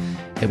podcast.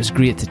 It was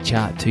great to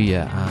chat to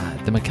you.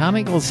 The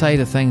mechanical side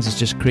of things is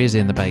just crazy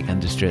in the bike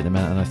industry at the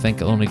minute, and I think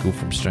it'll only go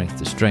from strength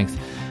to strength.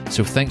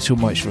 So thanks so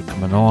much for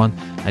coming on.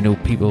 I know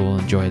people will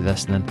enjoy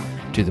listening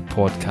to the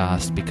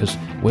podcast because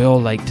we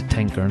all like to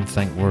tinker and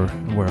think we're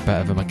a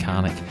bit of a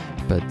mechanic,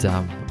 but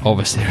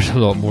obviously there's a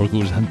lot more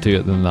goes into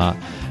it than that.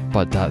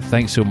 But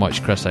thanks so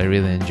much, Chris. I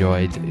really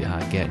enjoyed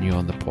getting you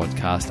on the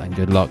podcast, and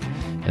good luck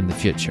in the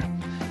future.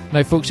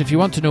 Now, folks, if you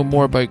want to know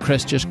more about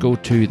Chris, just go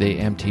to the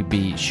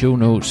MTB show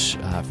notes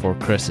for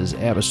Chris's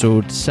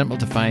episode. Simple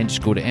to find.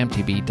 Just go to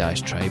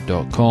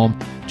mtb-tribe.com.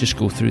 Just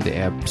go through the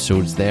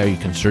episodes there. You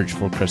can search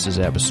for Chris's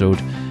episode,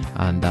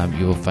 and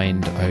you will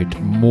find out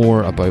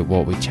more about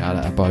what we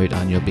chatted about,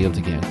 and you'll be able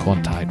to get in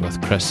contact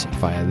with Chris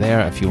via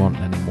there if you want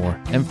any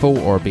more info,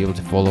 or be able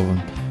to follow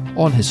him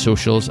on his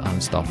socials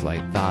and stuff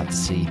like that to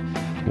see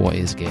what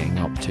he's getting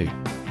up to.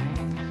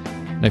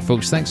 Now,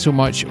 folks, thanks so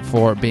much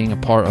for being a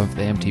part of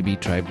the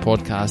MTB Tribe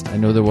podcast. I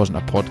know there wasn't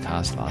a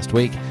podcast last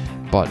week,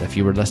 but if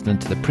you were listening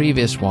to the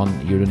previous one,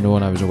 you would have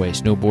known I was away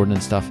snowboarding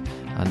and stuff.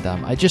 And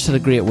I just had a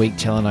great week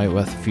chilling out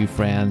with a few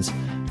friends.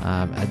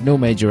 I had no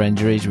major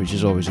injuries, which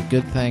is always a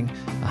good thing.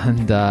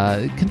 And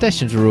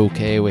conditions were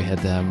okay. We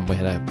had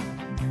a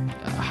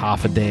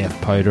half a day of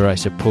powder, I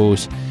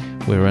suppose.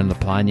 We were in La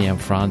Plagne in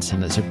France,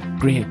 and it's a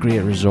great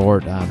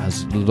resort.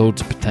 Has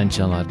loads of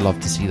potential, and I'd love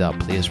to see that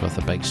place with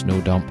a big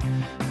snow dump.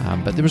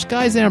 But there was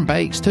guys there on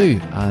bikes too,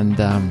 and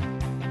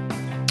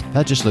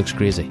that just looks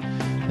crazy.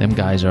 Them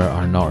guys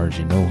are nutters,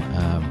 you know.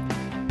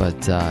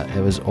 But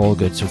it was all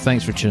good. So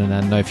thanks for tuning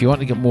in. Now, if you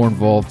want to get more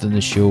involved in the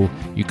show,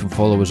 you can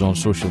follow us on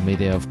social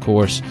media, of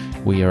course.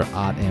 We are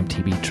at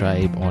MTB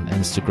Tribe on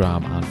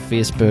Instagram and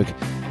Facebook.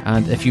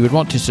 And if you would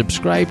want to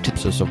subscribe to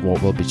us of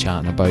what we'll be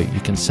chatting about, you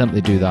can simply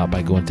do that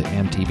by going to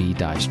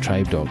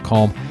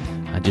mtb-tribe.com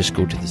and just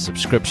go to the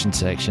subscription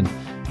section,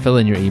 fill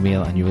in your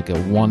email, and you will get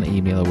one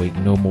email a week,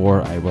 no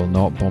more. I will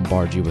not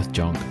bombard you with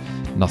junk,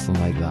 nothing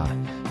like that.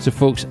 So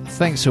folks,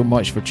 thanks so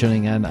much for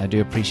tuning in. I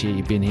do appreciate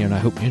you being here, and I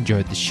hope you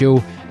enjoyed the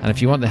show. And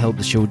if you want to help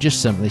the show,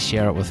 just simply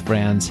share it with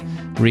friends,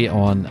 rate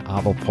on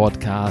Apple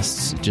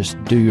Podcasts,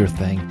 just do your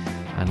thing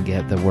and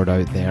get the word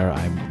out there.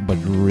 I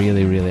would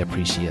really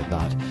appreciate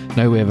that.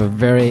 Now, we have a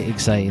very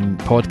exciting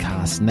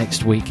podcast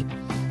next week,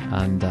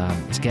 and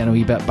it's getting a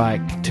wee bit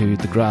back to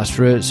the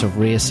grassroots of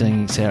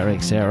racing,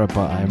 etc,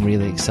 but I'm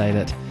really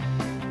excited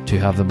to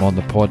have them on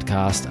the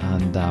podcast,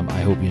 and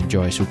I hope you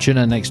enjoy. So tune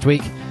in next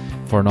week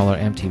for another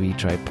MTB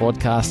Tribe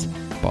podcast.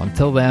 But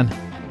until then,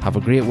 have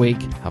a great week,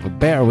 have a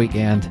better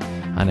weekend,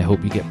 and I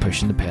hope you get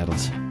pushing the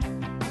pedals.